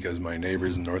neighborhood because my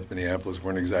neighbors in North Minneapolis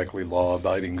weren't exactly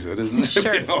law-abiding citizens.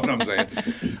 Sure. You know what I'm saying?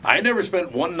 I never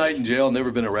spent one night in jail, never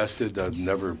been arrested, none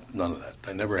of that.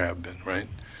 I never have been, right?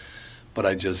 But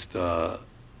I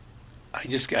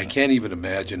can't even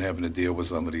imagine having to deal with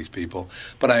some of these people.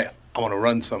 But I want to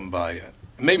run something by you.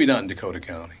 Maybe not in Dakota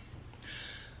County.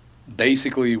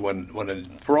 Basically, when a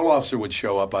parole officer would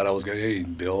show up, I'd always go, "Hey,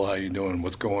 Bill, how you doing?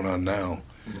 What's going on now?"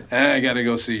 I got to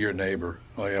go see your neighbor.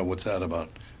 Oh, yeah, what's that about?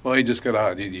 Well, he just got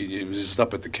out. He was just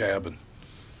up at the cabin,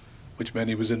 which meant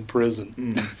he was in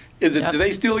prison. Is it? Yep. Do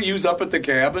they still use up at the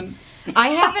cabin? I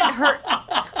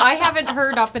haven't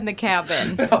heard up in the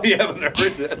cabin. Oh, you haven't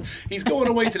heard that? He's going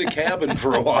away to the cabin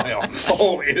for a while.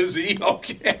 Oh, is he?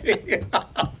 Okay.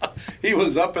 He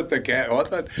was up at the cabin. Oh,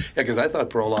 because I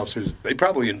thought parole officers, they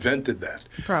probably invented that.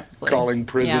 Probably. Calling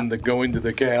prison the going to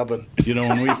the cabin. You know,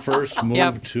 when we first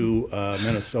moved to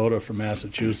Minnesota from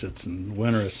Massachusetts in the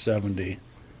winter of 70,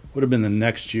 would have been the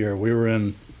next year, we were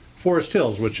in Forest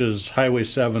Hills, which is Highway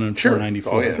 7 and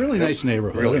 494. Oh, yeah. Really nice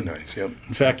neighborhood. Really nice, yep.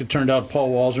 In fact, it turned out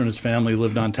Paul Walzer and his family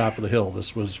lived on top of the hill.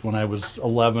 This was when I was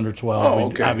 11 or 12. Oh,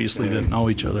 okay. We obviously didn't know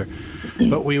each other.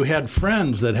 But we had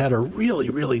friends that had a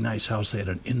really, really nice house. They had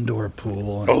an indoor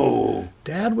pool. And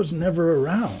Dad was never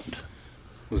around.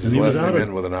 Was his last name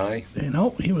in with an I?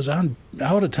 He was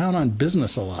out of town on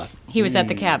business a lot. He was at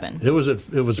the cabin. It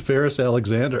was Ferris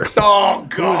Alexander. Oh,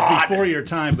 God! It was before your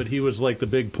time, but he was like the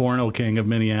big porno king of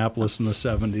Minneapolis in the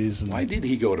 70s. And why did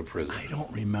he go to prison? I don't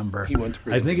remember. He went to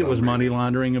prison. I think it was money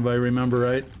laundering, if I remember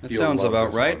right. That sounds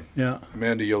about right. One. Yeah.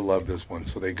 Amanda, you'll love this one.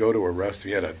 So they go to arrest.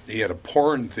 He had a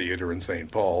porn theater in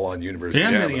St. Paul on University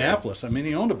And Avenue. Minneapolis. I mean,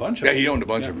 he owned a bunch of them. Yeah, he owned a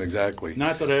bunch of them, exactly.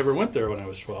 Not that I ever went there when I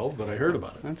was 12, but I heard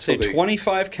about it. Let's say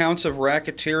 25 counts of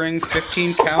racketeering,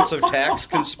 15 counts of tax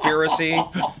conspiracy.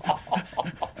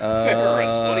 Ferris,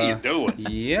 what are you doing?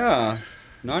 Yeah,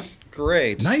 not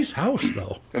great. Nice house,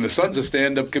 though. And the son's a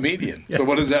stand-up comedian. Yeah. So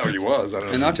what is that? Or he was? I don't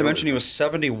know. And not to mention he was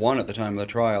 71 at the time of the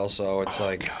trial, so it's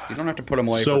you don't have to put him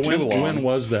away for too long. So when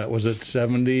was that? Was it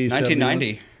 70? 1990.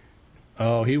 71?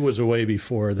 Oh, he was away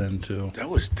before then, too. That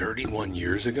was 31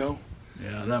 years ago?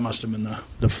 Yeah, that must have been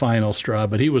the final straw.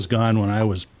 But he was gone when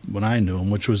I knew him,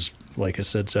 which was, like I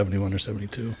said, 71 or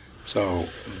 72. So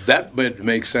that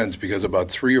makes sense because about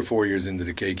 3 or 4 years into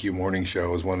the KQ morning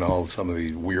show is when some of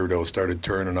the weirdos started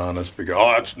turning on us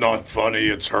because, it's not funny,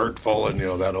 it's hurtful, and,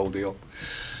 that whole deal.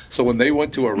 So when they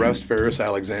went to arrest Ferris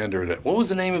Alexander, what was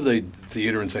the name of the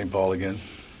theater in St. Paul again?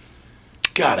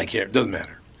 God, I can't. Doesn't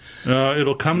matter.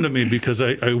 It'll come to me because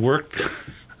I worked.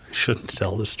 I shouldn't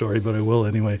tell this story, but I will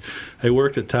anyway. I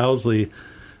worked at Towsley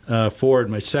Ford,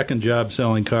 my second job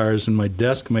selling cars, and my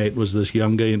desk mate was this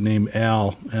young guy named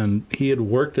Al, and he had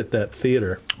worked at that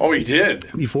theater. Oh, he did?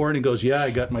 Before, and he goes, yeah,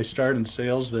 I got my start in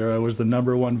sales there. I was the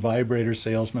 #1 vibrator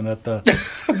salesman at the,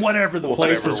 whatever the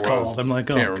place was called. I'm like,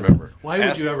 oh, can't remember. Why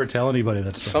would you ever tell anybody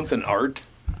that stuff? Something art?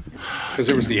 Because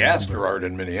there was the Astor Art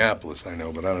in Minneapolis, I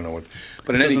know, but I don't know what.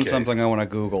 But in this any isn't case, something I want to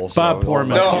Google. Bob so Poorman.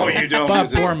 No, you don't. Bob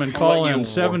is it? Poorman, call in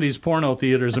 70s porno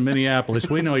theaters in Minneapolis.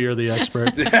 We know you're the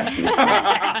expert. The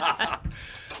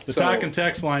talk and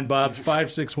text line, Bob's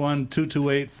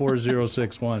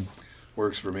 561-228-4061.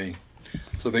 Works for me.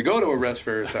 So they go to arrest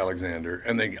Ferris Alexander,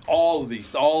 and all the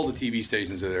TV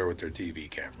stations are there with their TV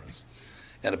cameras.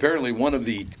 And apparently one of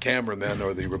the cameramen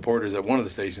or the reporters at one of the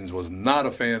stations was not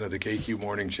a fan of the KQ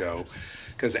Morning Show,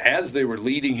 because as they were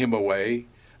leading him away,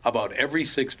 about every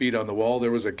 6 feet on the wall,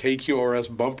 there was a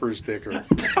KQRS bumper sticker.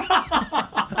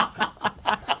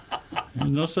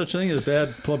 No such thing as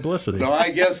bad publicity. No, I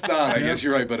guess not. I guess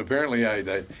you're right. But apparently,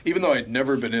 I even though I'd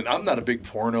never been in, I'm not a big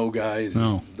porno guy. It's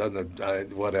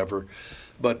just whatever.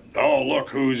 But, oh, look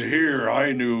who's here.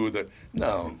 I knew that.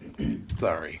 No,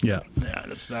 sorry. Yeah,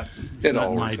 that's not, it not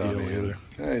all my works on deal me. either.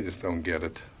 I just don't get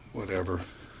it. Whatever.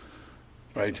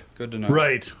 Right? Good to know.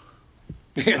 Right.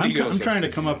 I'm trying to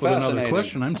come up with another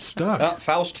question. I'm stuck.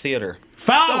 Faust Theater.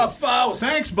 Faust! Faust!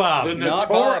 Thanks, Bob. It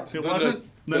wasn't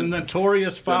the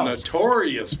Notorious Faust. The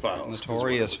Notorious Faust.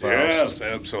 Notorious Faust. Yes,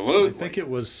 absolutely. I think it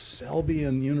was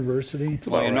Selbian University.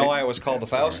 Well, you know why it was called the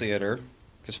Faust Theater?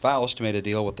 Because Faust made a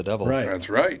deal with the devil. Right. That's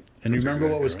right. And you remember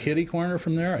what was right. Kitty Corner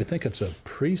from there? I think it's a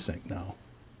precinct now.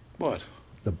 What?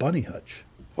 The Bunny Hutch.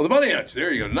 Well, the Bunny Hutch.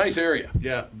 There you go. Nice area.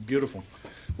 Yeah, beautiful.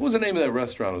 What was the name of that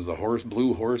restaurant? It was the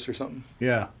Blue Horse or something?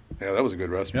 Yeah. Yeah, that was a good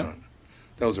restaurant. Yep.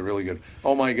 That was a really good.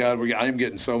 Oh, my God. I'm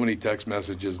getting so many text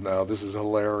messages now. This is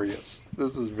hilarious.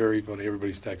 This is very funny.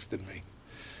 Everybody's texted me.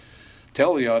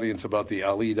 Tell the audience about the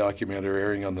Ali documentary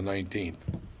airing on the 19th.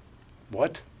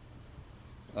 What?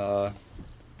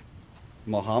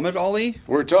 Muhammad Ali?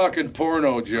 We're talking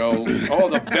porno, Joe. Oh,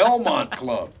 the Belmont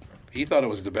Club. He thought it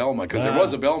was the Belmont, because there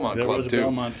was a Belmont Club, there was a too.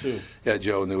 Belmont, too. Yeah,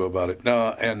 Joe knew about it.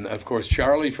 And, of course,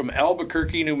 Charlie from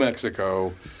Albuquerque, New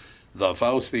Mexico, the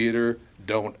Faust Theater.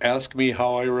 Don't ask me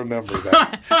how I remember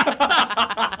that.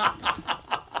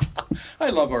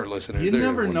 I love our listeners. You They're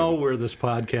never wonderful. know where this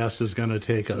podcast is going to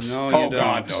take us. No, you don't.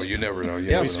 God, no, you never know.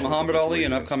 Yes, never know Muhammad what Ali,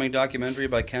 an it is. upcoming documentary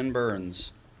by Ken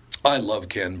Burns. I love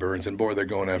Ken Burns, and boy, they're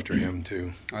going after him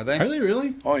too. Are they? Are they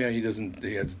really? Oh yeah, he doesn't.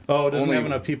 He has. Oh, doesn't only, have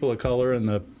enough people of color in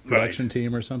the production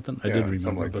team or something? I Yeah, did something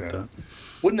remember like about that. that.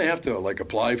 Wouldn't they have to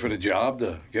apply for the job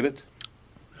to get it?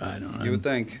 I don't know. You would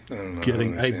think. I don't know.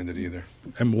 Getting- I don't understand it either.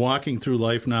 I'm walking through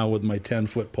life now with my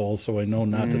 10-foot pole, so I know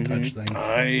not to touch things.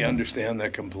 I understand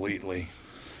that completely.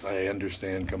 I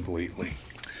understand completely.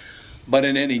 But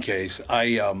in any case,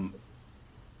 we're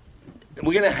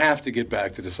going to have to get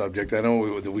back to the subject. I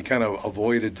know we kind of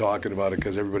avoided talking about it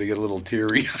because everybody got a little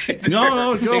teary-eyed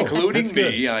No, go. including That's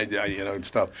me.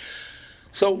 It's tough.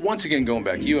 So once again, going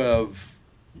back, you have,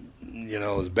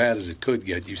 as bad as it could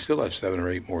get, you still have 7 or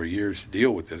 8 more years to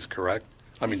deal with this, correct?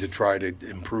 I mean, to try to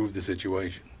improve the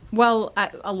situation. Well,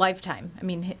 a lifetime. I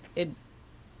mean,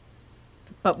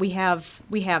 but we have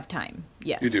time.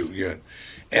 Yes. You do, yeah.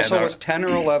 And So was 10 or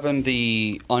 11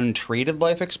 the untreated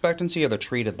life expectancy or the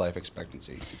treated life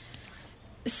expectancy?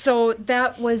 So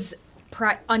that was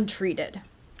untreated.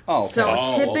 Oh, okay. So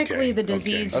Oh, typically okay. the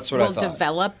disease That's what I will thought.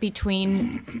 develop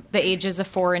between the ages of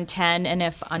 4 and 10, and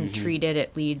if untreated,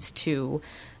 it leads to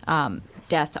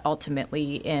death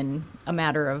ultimately in a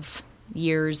matter of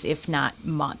years, if not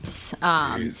months.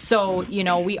 So,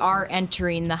 we are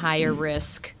entering the higher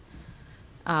risk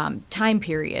time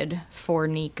period for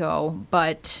Nico.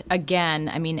 But again,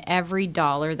 I mean, every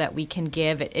dollar that we can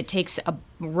give, it takes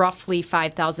roughly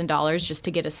 $5,000 just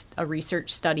to get a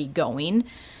research study going.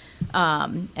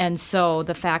 And so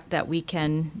the fact that we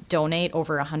can donate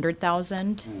over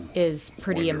 100,000 is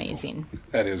pretty Wonderful. amazing.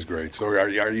 That is great. So are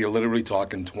you literally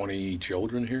talking 20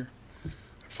 children here?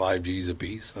 5 G's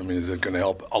apiece? I mean, is it going to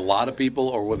help a lot of people,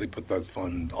 or will they put that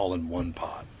fund all in one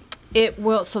pot? It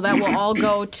will. So that will all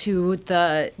go to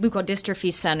the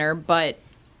Leukodystrophy Center, but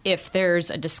if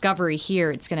there's a discovery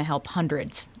here, it's going to help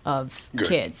hundreds of Good.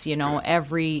 kids.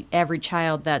 Every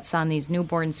child that's on these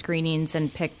newborn screenings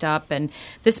and picked up, and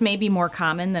this may be more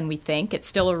common than we think. It's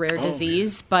still a rare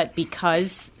disease, but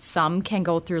because some can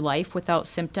go through life without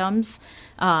symptoms,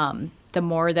 the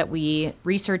more that we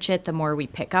research it, the more we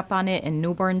pick up on it in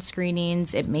newborn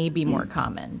screenings, it may be more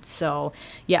common. So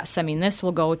yes, I mean, this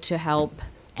will go to help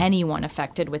anyone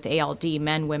affected with ALD,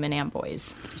 men, women, and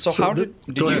boys. So how did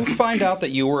you find out that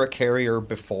you were a carrier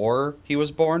before he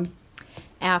was born?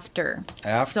 After.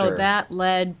 After. So that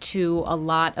led to a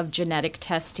lot of genetic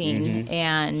testing,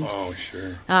 and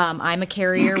I'm a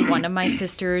carrier. One of my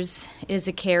sisters is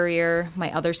a carrier.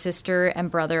 My other sister and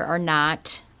brother are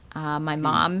not. My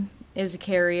mom is a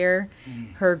carrier.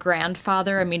 Her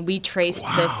grandfather. I mean, we traced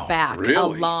this back a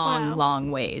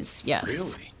long ways. Yes.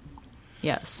 Really?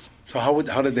 Yes. So how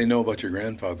did they know about your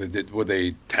grandfather? Were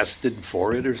they tested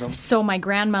for it or something? So my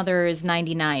grandmother is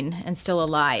 99 and still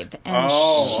alive, and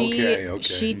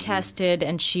she tested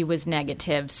and she was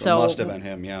negative. So it must have been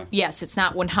him, yeah. Yes, it's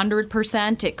not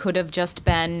 100%. It could have just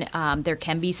been. There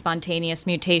can be spontaneous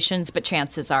mutations, but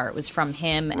chances are it was from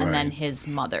him and then his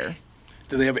mother.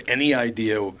 Do they have any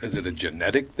idea? Is it a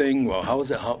genetic thing? Well, how is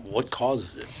it? What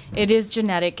causes it? It is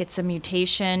genetic. It's a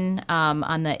mutation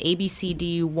on the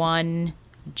ABCD1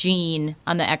 gene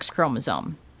on the X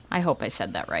chromosome. I hope I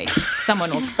said that right.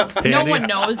 Someone will. No one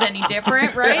knows any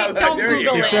different, right? Don't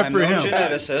Google it. Except for him.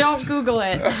 Geneticist. Don't Google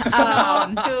it.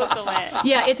 Google it.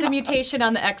 Yeah, it's a mutation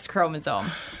on the X chromosome.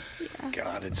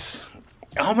 God, it's.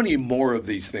 How many more of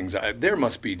these things? There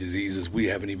must be diseases we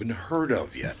haven't even heard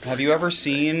of yet. Have you ever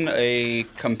seen a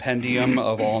compendium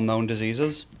of all known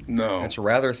diseases? No. It's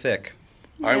rather thick.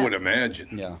 I would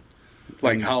imagine. Yeah.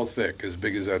 Like how thick? As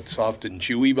big as that soft and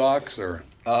chewy box, or?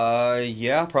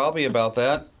 Yeah, probably about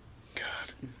that.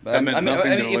 God. That meant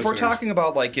nothing to if we're listeners. talking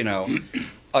about, like, you know,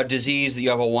 a disease that you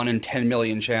have a 1 in 10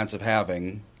 million chance of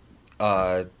having,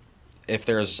 if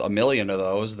there's a million of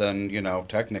those, then, you know,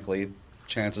 technically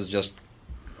chances just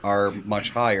are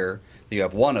much higher that you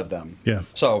have one of them. Yeah.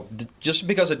 So just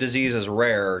because a disease is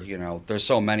rare, you know, there's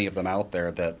so many of them out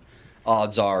there that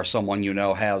odds are someone you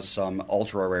know has some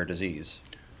ultra rare disease.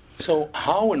 So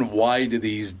how and why do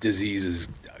these diseases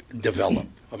develop?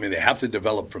 I mean, they have to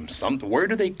develop from something. Where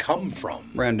do they come from?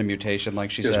 Random mutation,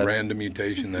 like she Just said. random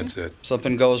mutation, that's it.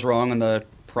 Something goes wrong in the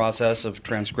process of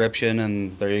transcription,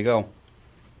 and there you go.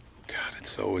 God, it's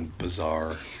so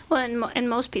bizarre. Well, and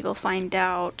most people find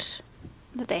out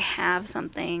that they have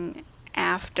something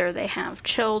after they have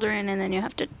children, and then you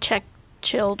have to check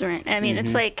children. I mean,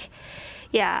 it's like,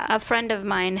 yeah, a friend of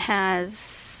mine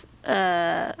has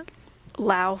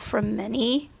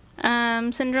Lau-Fraumeni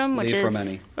syndrome, which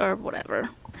is, or whatever,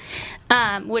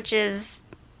 which is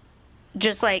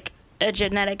just like a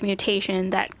genetic mutation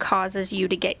that causes you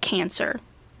to get cancer.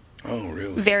 Oh,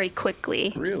 really? Very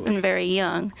quickly. Really? And very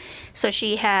young. So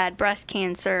she had breast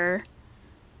cancer.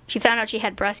 She found out she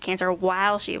had breast cancer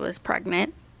while she was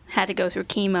pregnant. Had to go through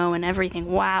chemo and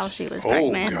everything while she was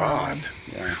pregnant. Oh, God.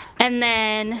 Yeah. And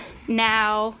then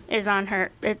now is on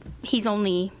her, he's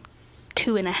only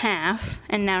 2.5,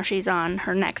 and now she's on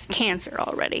her next cancer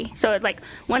already. So,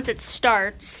 once it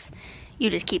starts, you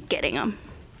just keep getting them.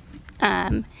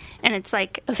 And it's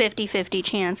like a 50-50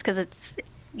 chance because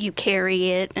you carry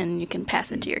it and you can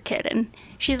pass it to your kid. And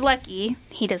she's lucky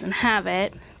he doesn't have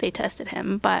it. They tested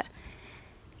him, but,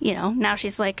 you know, now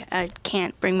she's like, I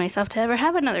can't bring myself to ever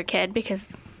have another kid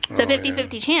because it's a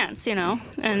 50-50 chance, you know.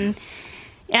 And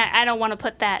I don't want to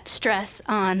put that stress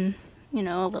on, you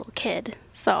know, a little kid.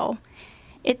 So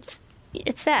it's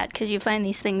sad because you find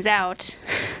these things out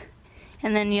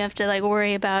and then you have to,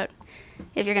 worry about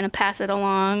if you're going to pass it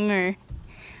along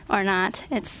or not.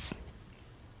 It's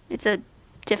a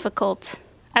difficult,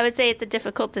 I would say it's a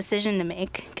difficult decision to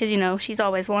make because, you know, she's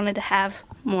always wanted to have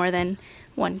more than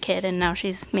one kid, and now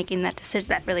she's making that decision,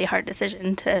 that really hard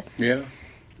decision to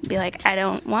be like, I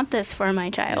don't want this for my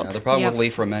child. Yeah, the problem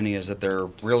with Lau-Fraumeni is that there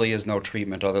really is no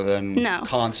treatment other than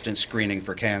constant screening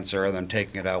for cancer and then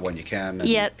taking it out when you can.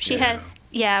 And, she has,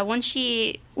 once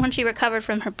she recovered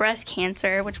from her breast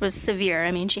cancer, which was severe,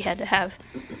 I mean, she had to have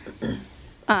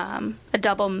a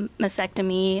double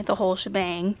mastectomy, the whole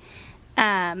shebang.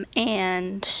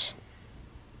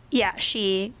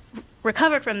 She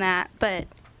recovered from that, but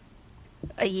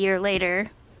a year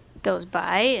later goes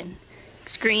by and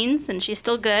screens and she's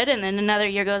still good, and then another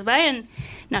year goes by and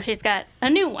now she's got a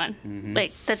new one.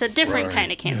 That's a different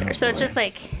kind of cancer. So it's just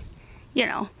you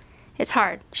know, it's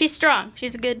hard. She's strong.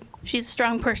 She's a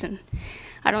strong person.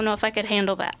 I don't know if I could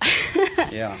handle that.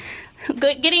 Yeah.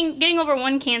 Getting over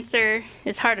one cancer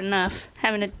is hard enough.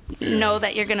 Having to know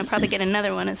that you're going to probably get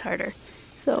another one is harder.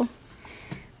 So,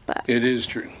 but it is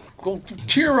true. Well,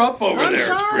 cheer up over I'm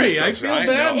there. I'm sorry. I feel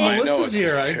bad. Melissa's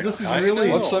here. This is really.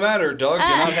 What's the matter, Doug? You're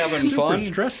not having fun?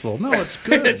 Super stressful. No, it's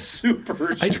good. It's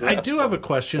super stressful. I do have a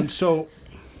question. So,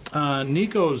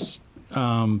 Nico's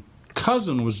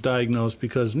cousin was diagnosed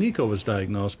because Nico was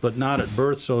diagnosed, but not at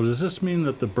birth. So does this mean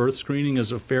that the birth screening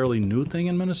is a fairly new thing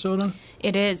in Minnesota?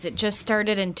 It is. It just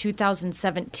started in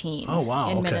 2017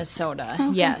 in Minnesota.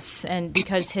 Okay. Yes, and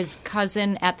because his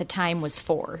cousin at the time was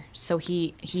 4, so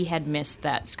he had missed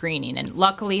that screening. And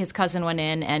luckily his cousin went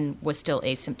in and was still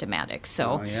asymptomatic.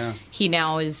 So he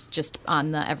now is just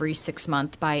on the every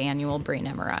 6-month biannual brain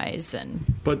MRIs.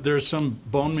 But there's some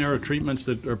bone marrow treatments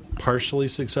that are partially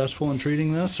successful in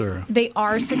treating this, or? They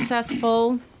are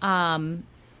successful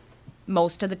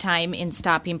most of the time in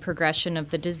stopping progression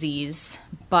of the disease,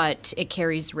 but it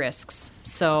carries risks.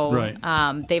 So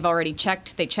they've already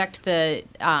checked. They checked the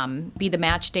Be the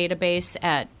Match database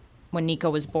at when Nico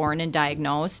was born and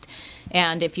diagnosed.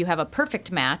 And if you have a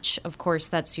perfect match, of course,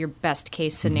 that's your best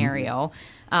case scenario.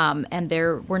 And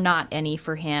there were not any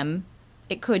for him.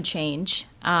 It could change.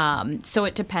 So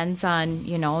it depends on,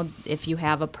 if you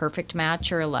have a perfect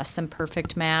match or a less than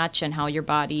perfect match and how your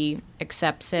body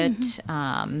accepts it.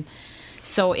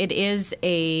 So it is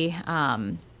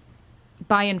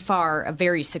by and far, a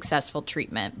very successful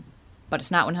treatment. But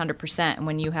it's not 100%. And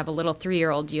when you have a little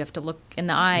 3-year-old, you have to look in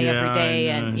the eye every day.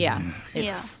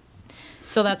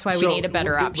 So that's why we need a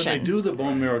better option. When they do the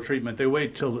bone marrow treatment, they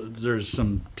wait till there's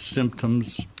some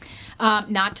symptoms.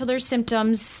 Not till there's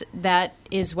symptoms. That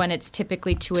is when it's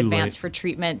typically too advanced for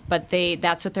treatment. But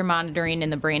that's what they're monitoring in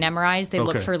the brain MRIs. They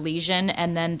look for lesion,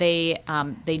 and then they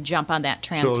jump on that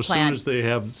transplant. So as soon as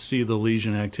they see the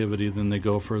lesion activity, then they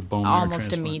go for bone marrow almost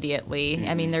transplant. Immediately.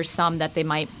 I mean, there's some that they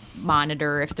might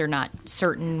monitor if they're not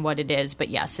certain what it is. But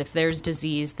yes, if there's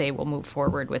disease, they will move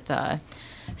forward with a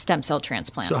stem cell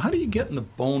transplant. So how do you get in the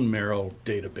bone marrow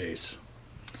database?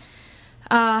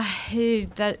 How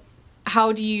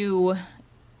do you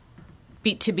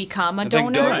become a donor? I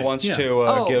think Doug wants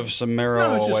to give some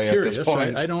marrow away at this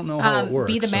point. I don't know how it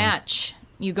works. Be the Match.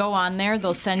 You go on there.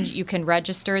 They'll send. You can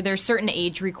register. There's certain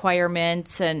age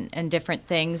requirements and different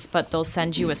things, but they'll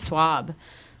send you a swab.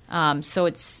 So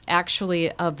it's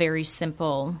actually a very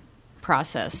simple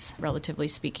process, relatively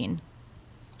speaking.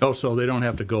 Oh, so they don't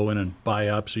have to go in and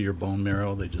biopsy your bone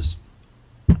marrow. They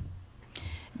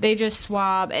just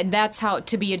swab, and that's how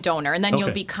to be a donor. And then you'll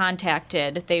be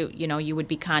contacted. You would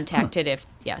be contacted if,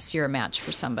 yes, you're a match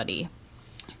for somebody.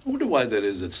 I wonder why that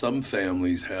is that some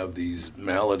families have these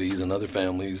maladies and other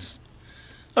families.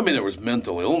 I mean, there was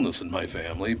mental illness in my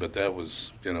family, but that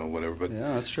was, whatever. But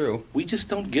yeah, that's true. We just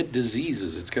don't get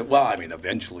diseases.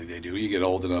 Eventually they do. You get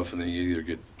old enough, and then you either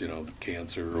get,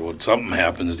 cancer or something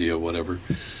happens to you, whatever.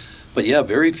 But yeah,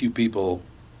 very few people.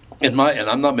 And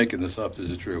I'm not making this up. This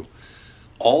is true.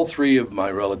 All 3 of my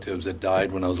relatives that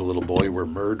died when I was a little boy were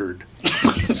murdered.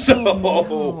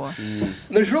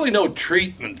 There's really no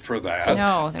treatment for that.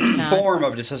 No, there's not. Form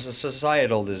of just a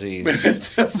societal disease. And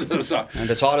it's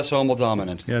autosomal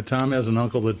dominant. Yeah, Tom has an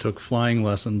uncle that took flying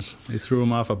lessons. They threw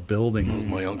him off a building.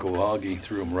 My Uncle Augie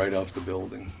threw him right off the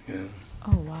building. Yeah.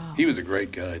 Oh, wow. He was a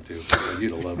great guy, too.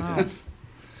 You'd have loved him.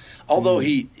 Although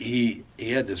he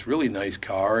had this really nice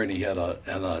car, and he had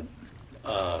a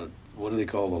what do they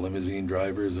call the limousine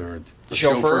drivers or the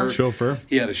chauffeur?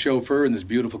 He had a chauffeur in this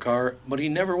beautiful car, but he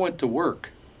never went to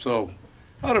work. So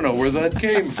I don't know where that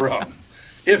came from,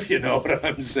 if you know what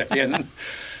I'm saying.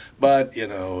 But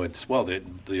it's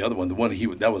the other one,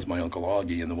 that was my Uncle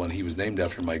Augie, and the one he was named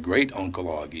after, my great Uncle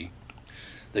Augie.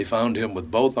 They found him with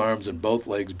both arms and both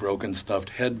legs broken, stuffed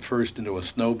head first into a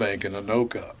snowbank in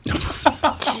Anoka.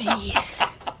 Jeez.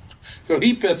 So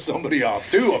he pissed somebody off,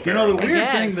 too, apparently. The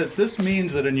weird thing that this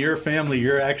means that in your family,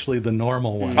 you're actually the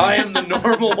normal one. I am the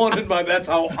normal one that's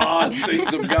how odd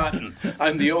things have gotten.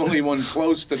 I'm the only one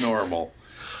close to normal.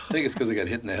 I think it's because I got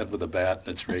hit in the head with a bat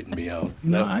and it straightened me out.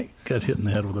 No, I got hit in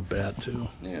the head with a bat, too.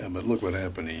 Yeah, but look what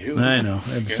happened to you. I know.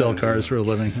 I sell cars for a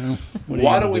living.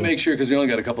 Why don't we make sure, because we only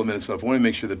got a couple of minutes left, I want to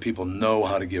make sure that people know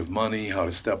how to give money, how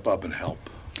to step up and help.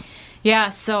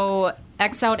 Yeah, so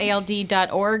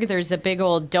xoutald.org, there's a big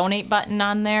old donate button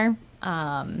on there.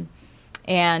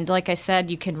 And like I said,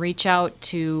 you can reach out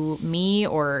to me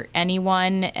or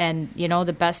anyone. And,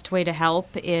 the best way to help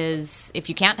is if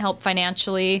you can't help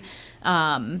financially,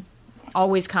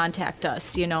 always contact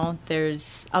us.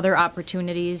 There's other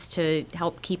opportunities to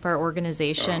help keep our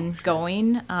organization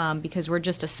going because we're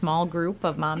just a small group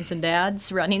of moms and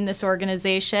dads running this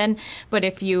organization. But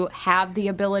if you have the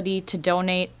ability to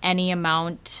donate any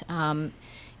amount,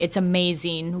 it's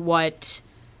amazing what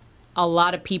a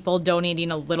lot of people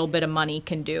donating a little bit of money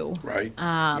can do. Right,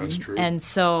 that's true. And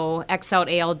so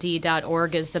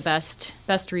xoutald.org is the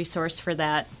best resource for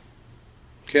that.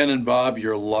 Ken and Bob,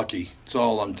 you're lucky. That's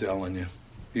all I'm telling you.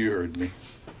 You heard me.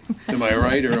 Am I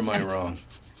right or am I wrong?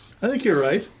 I think you're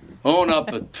right. Own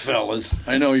up, fellas.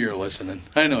 I know you're listening.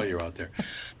 I know you're out there.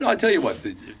 No, I tell you what.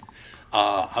 We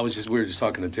were just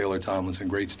talking to Taylor Tomlinson,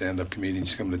 great stand-up comedian.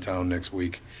 She's coming to town next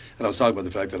week. And I was talking about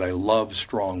the fact that I love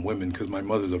strong women because my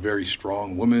mother's a very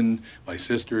strong woman. My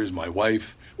sisters, my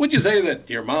wife. Would you say that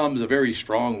your mom's a very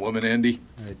strong woman, Andy?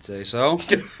 I'd say so.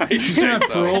 She's not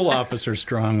parole officer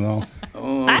strong, though.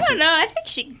 Oh, I don't know. I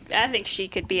think she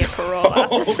could be a parole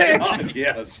officer. God,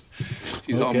 yes.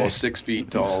 She's almost 6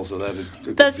 feet tall, so that'd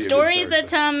the stories that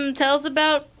Tom tells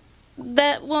about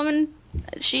that woman,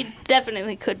 she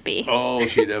definitely could be. Oh,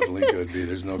 she definitely could be.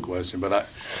 There's no question. But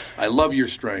I love your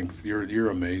strength. You're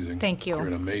amazing. Thank you. You're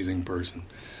an amazing person,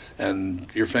 and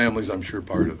your family's, I'm sure,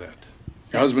 part of that.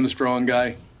 Your husband a strong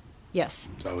guy. Yes.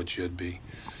 That's how it should be.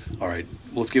 All right,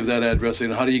 let's give that address.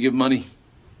 And how do you give money?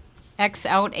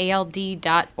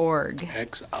 xoutald.org.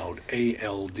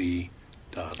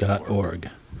 xoutald.org.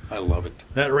 I love it.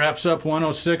 That wraps up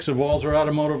 106 of Walser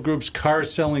Automotive Group's Car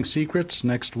Selling Secrets.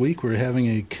 Next week, we're having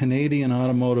a Canadian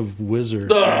automotive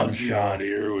wizard. Oh, God,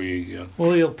 here we go.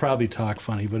 Well, he'll probably talk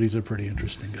funny, but he's a pretty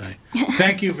interesting guy.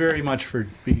 Thank you very much for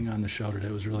being on the show today.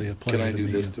 It was really a pleasure. Can I do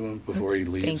this you. to him before he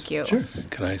leaves? Thank you. Sure.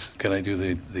 Can I do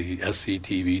the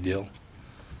SCTV deal?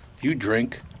 You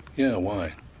drink? Yeah,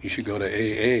 why? You should go to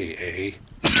AAA.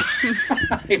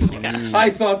 I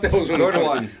thought that was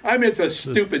one. I mean, it's a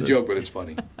stupid joke, but it's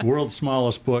funny. World's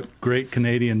smallest book, great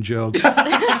Canadian jokes.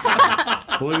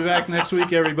 We'll be back next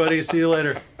week, everybody. See you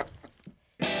later.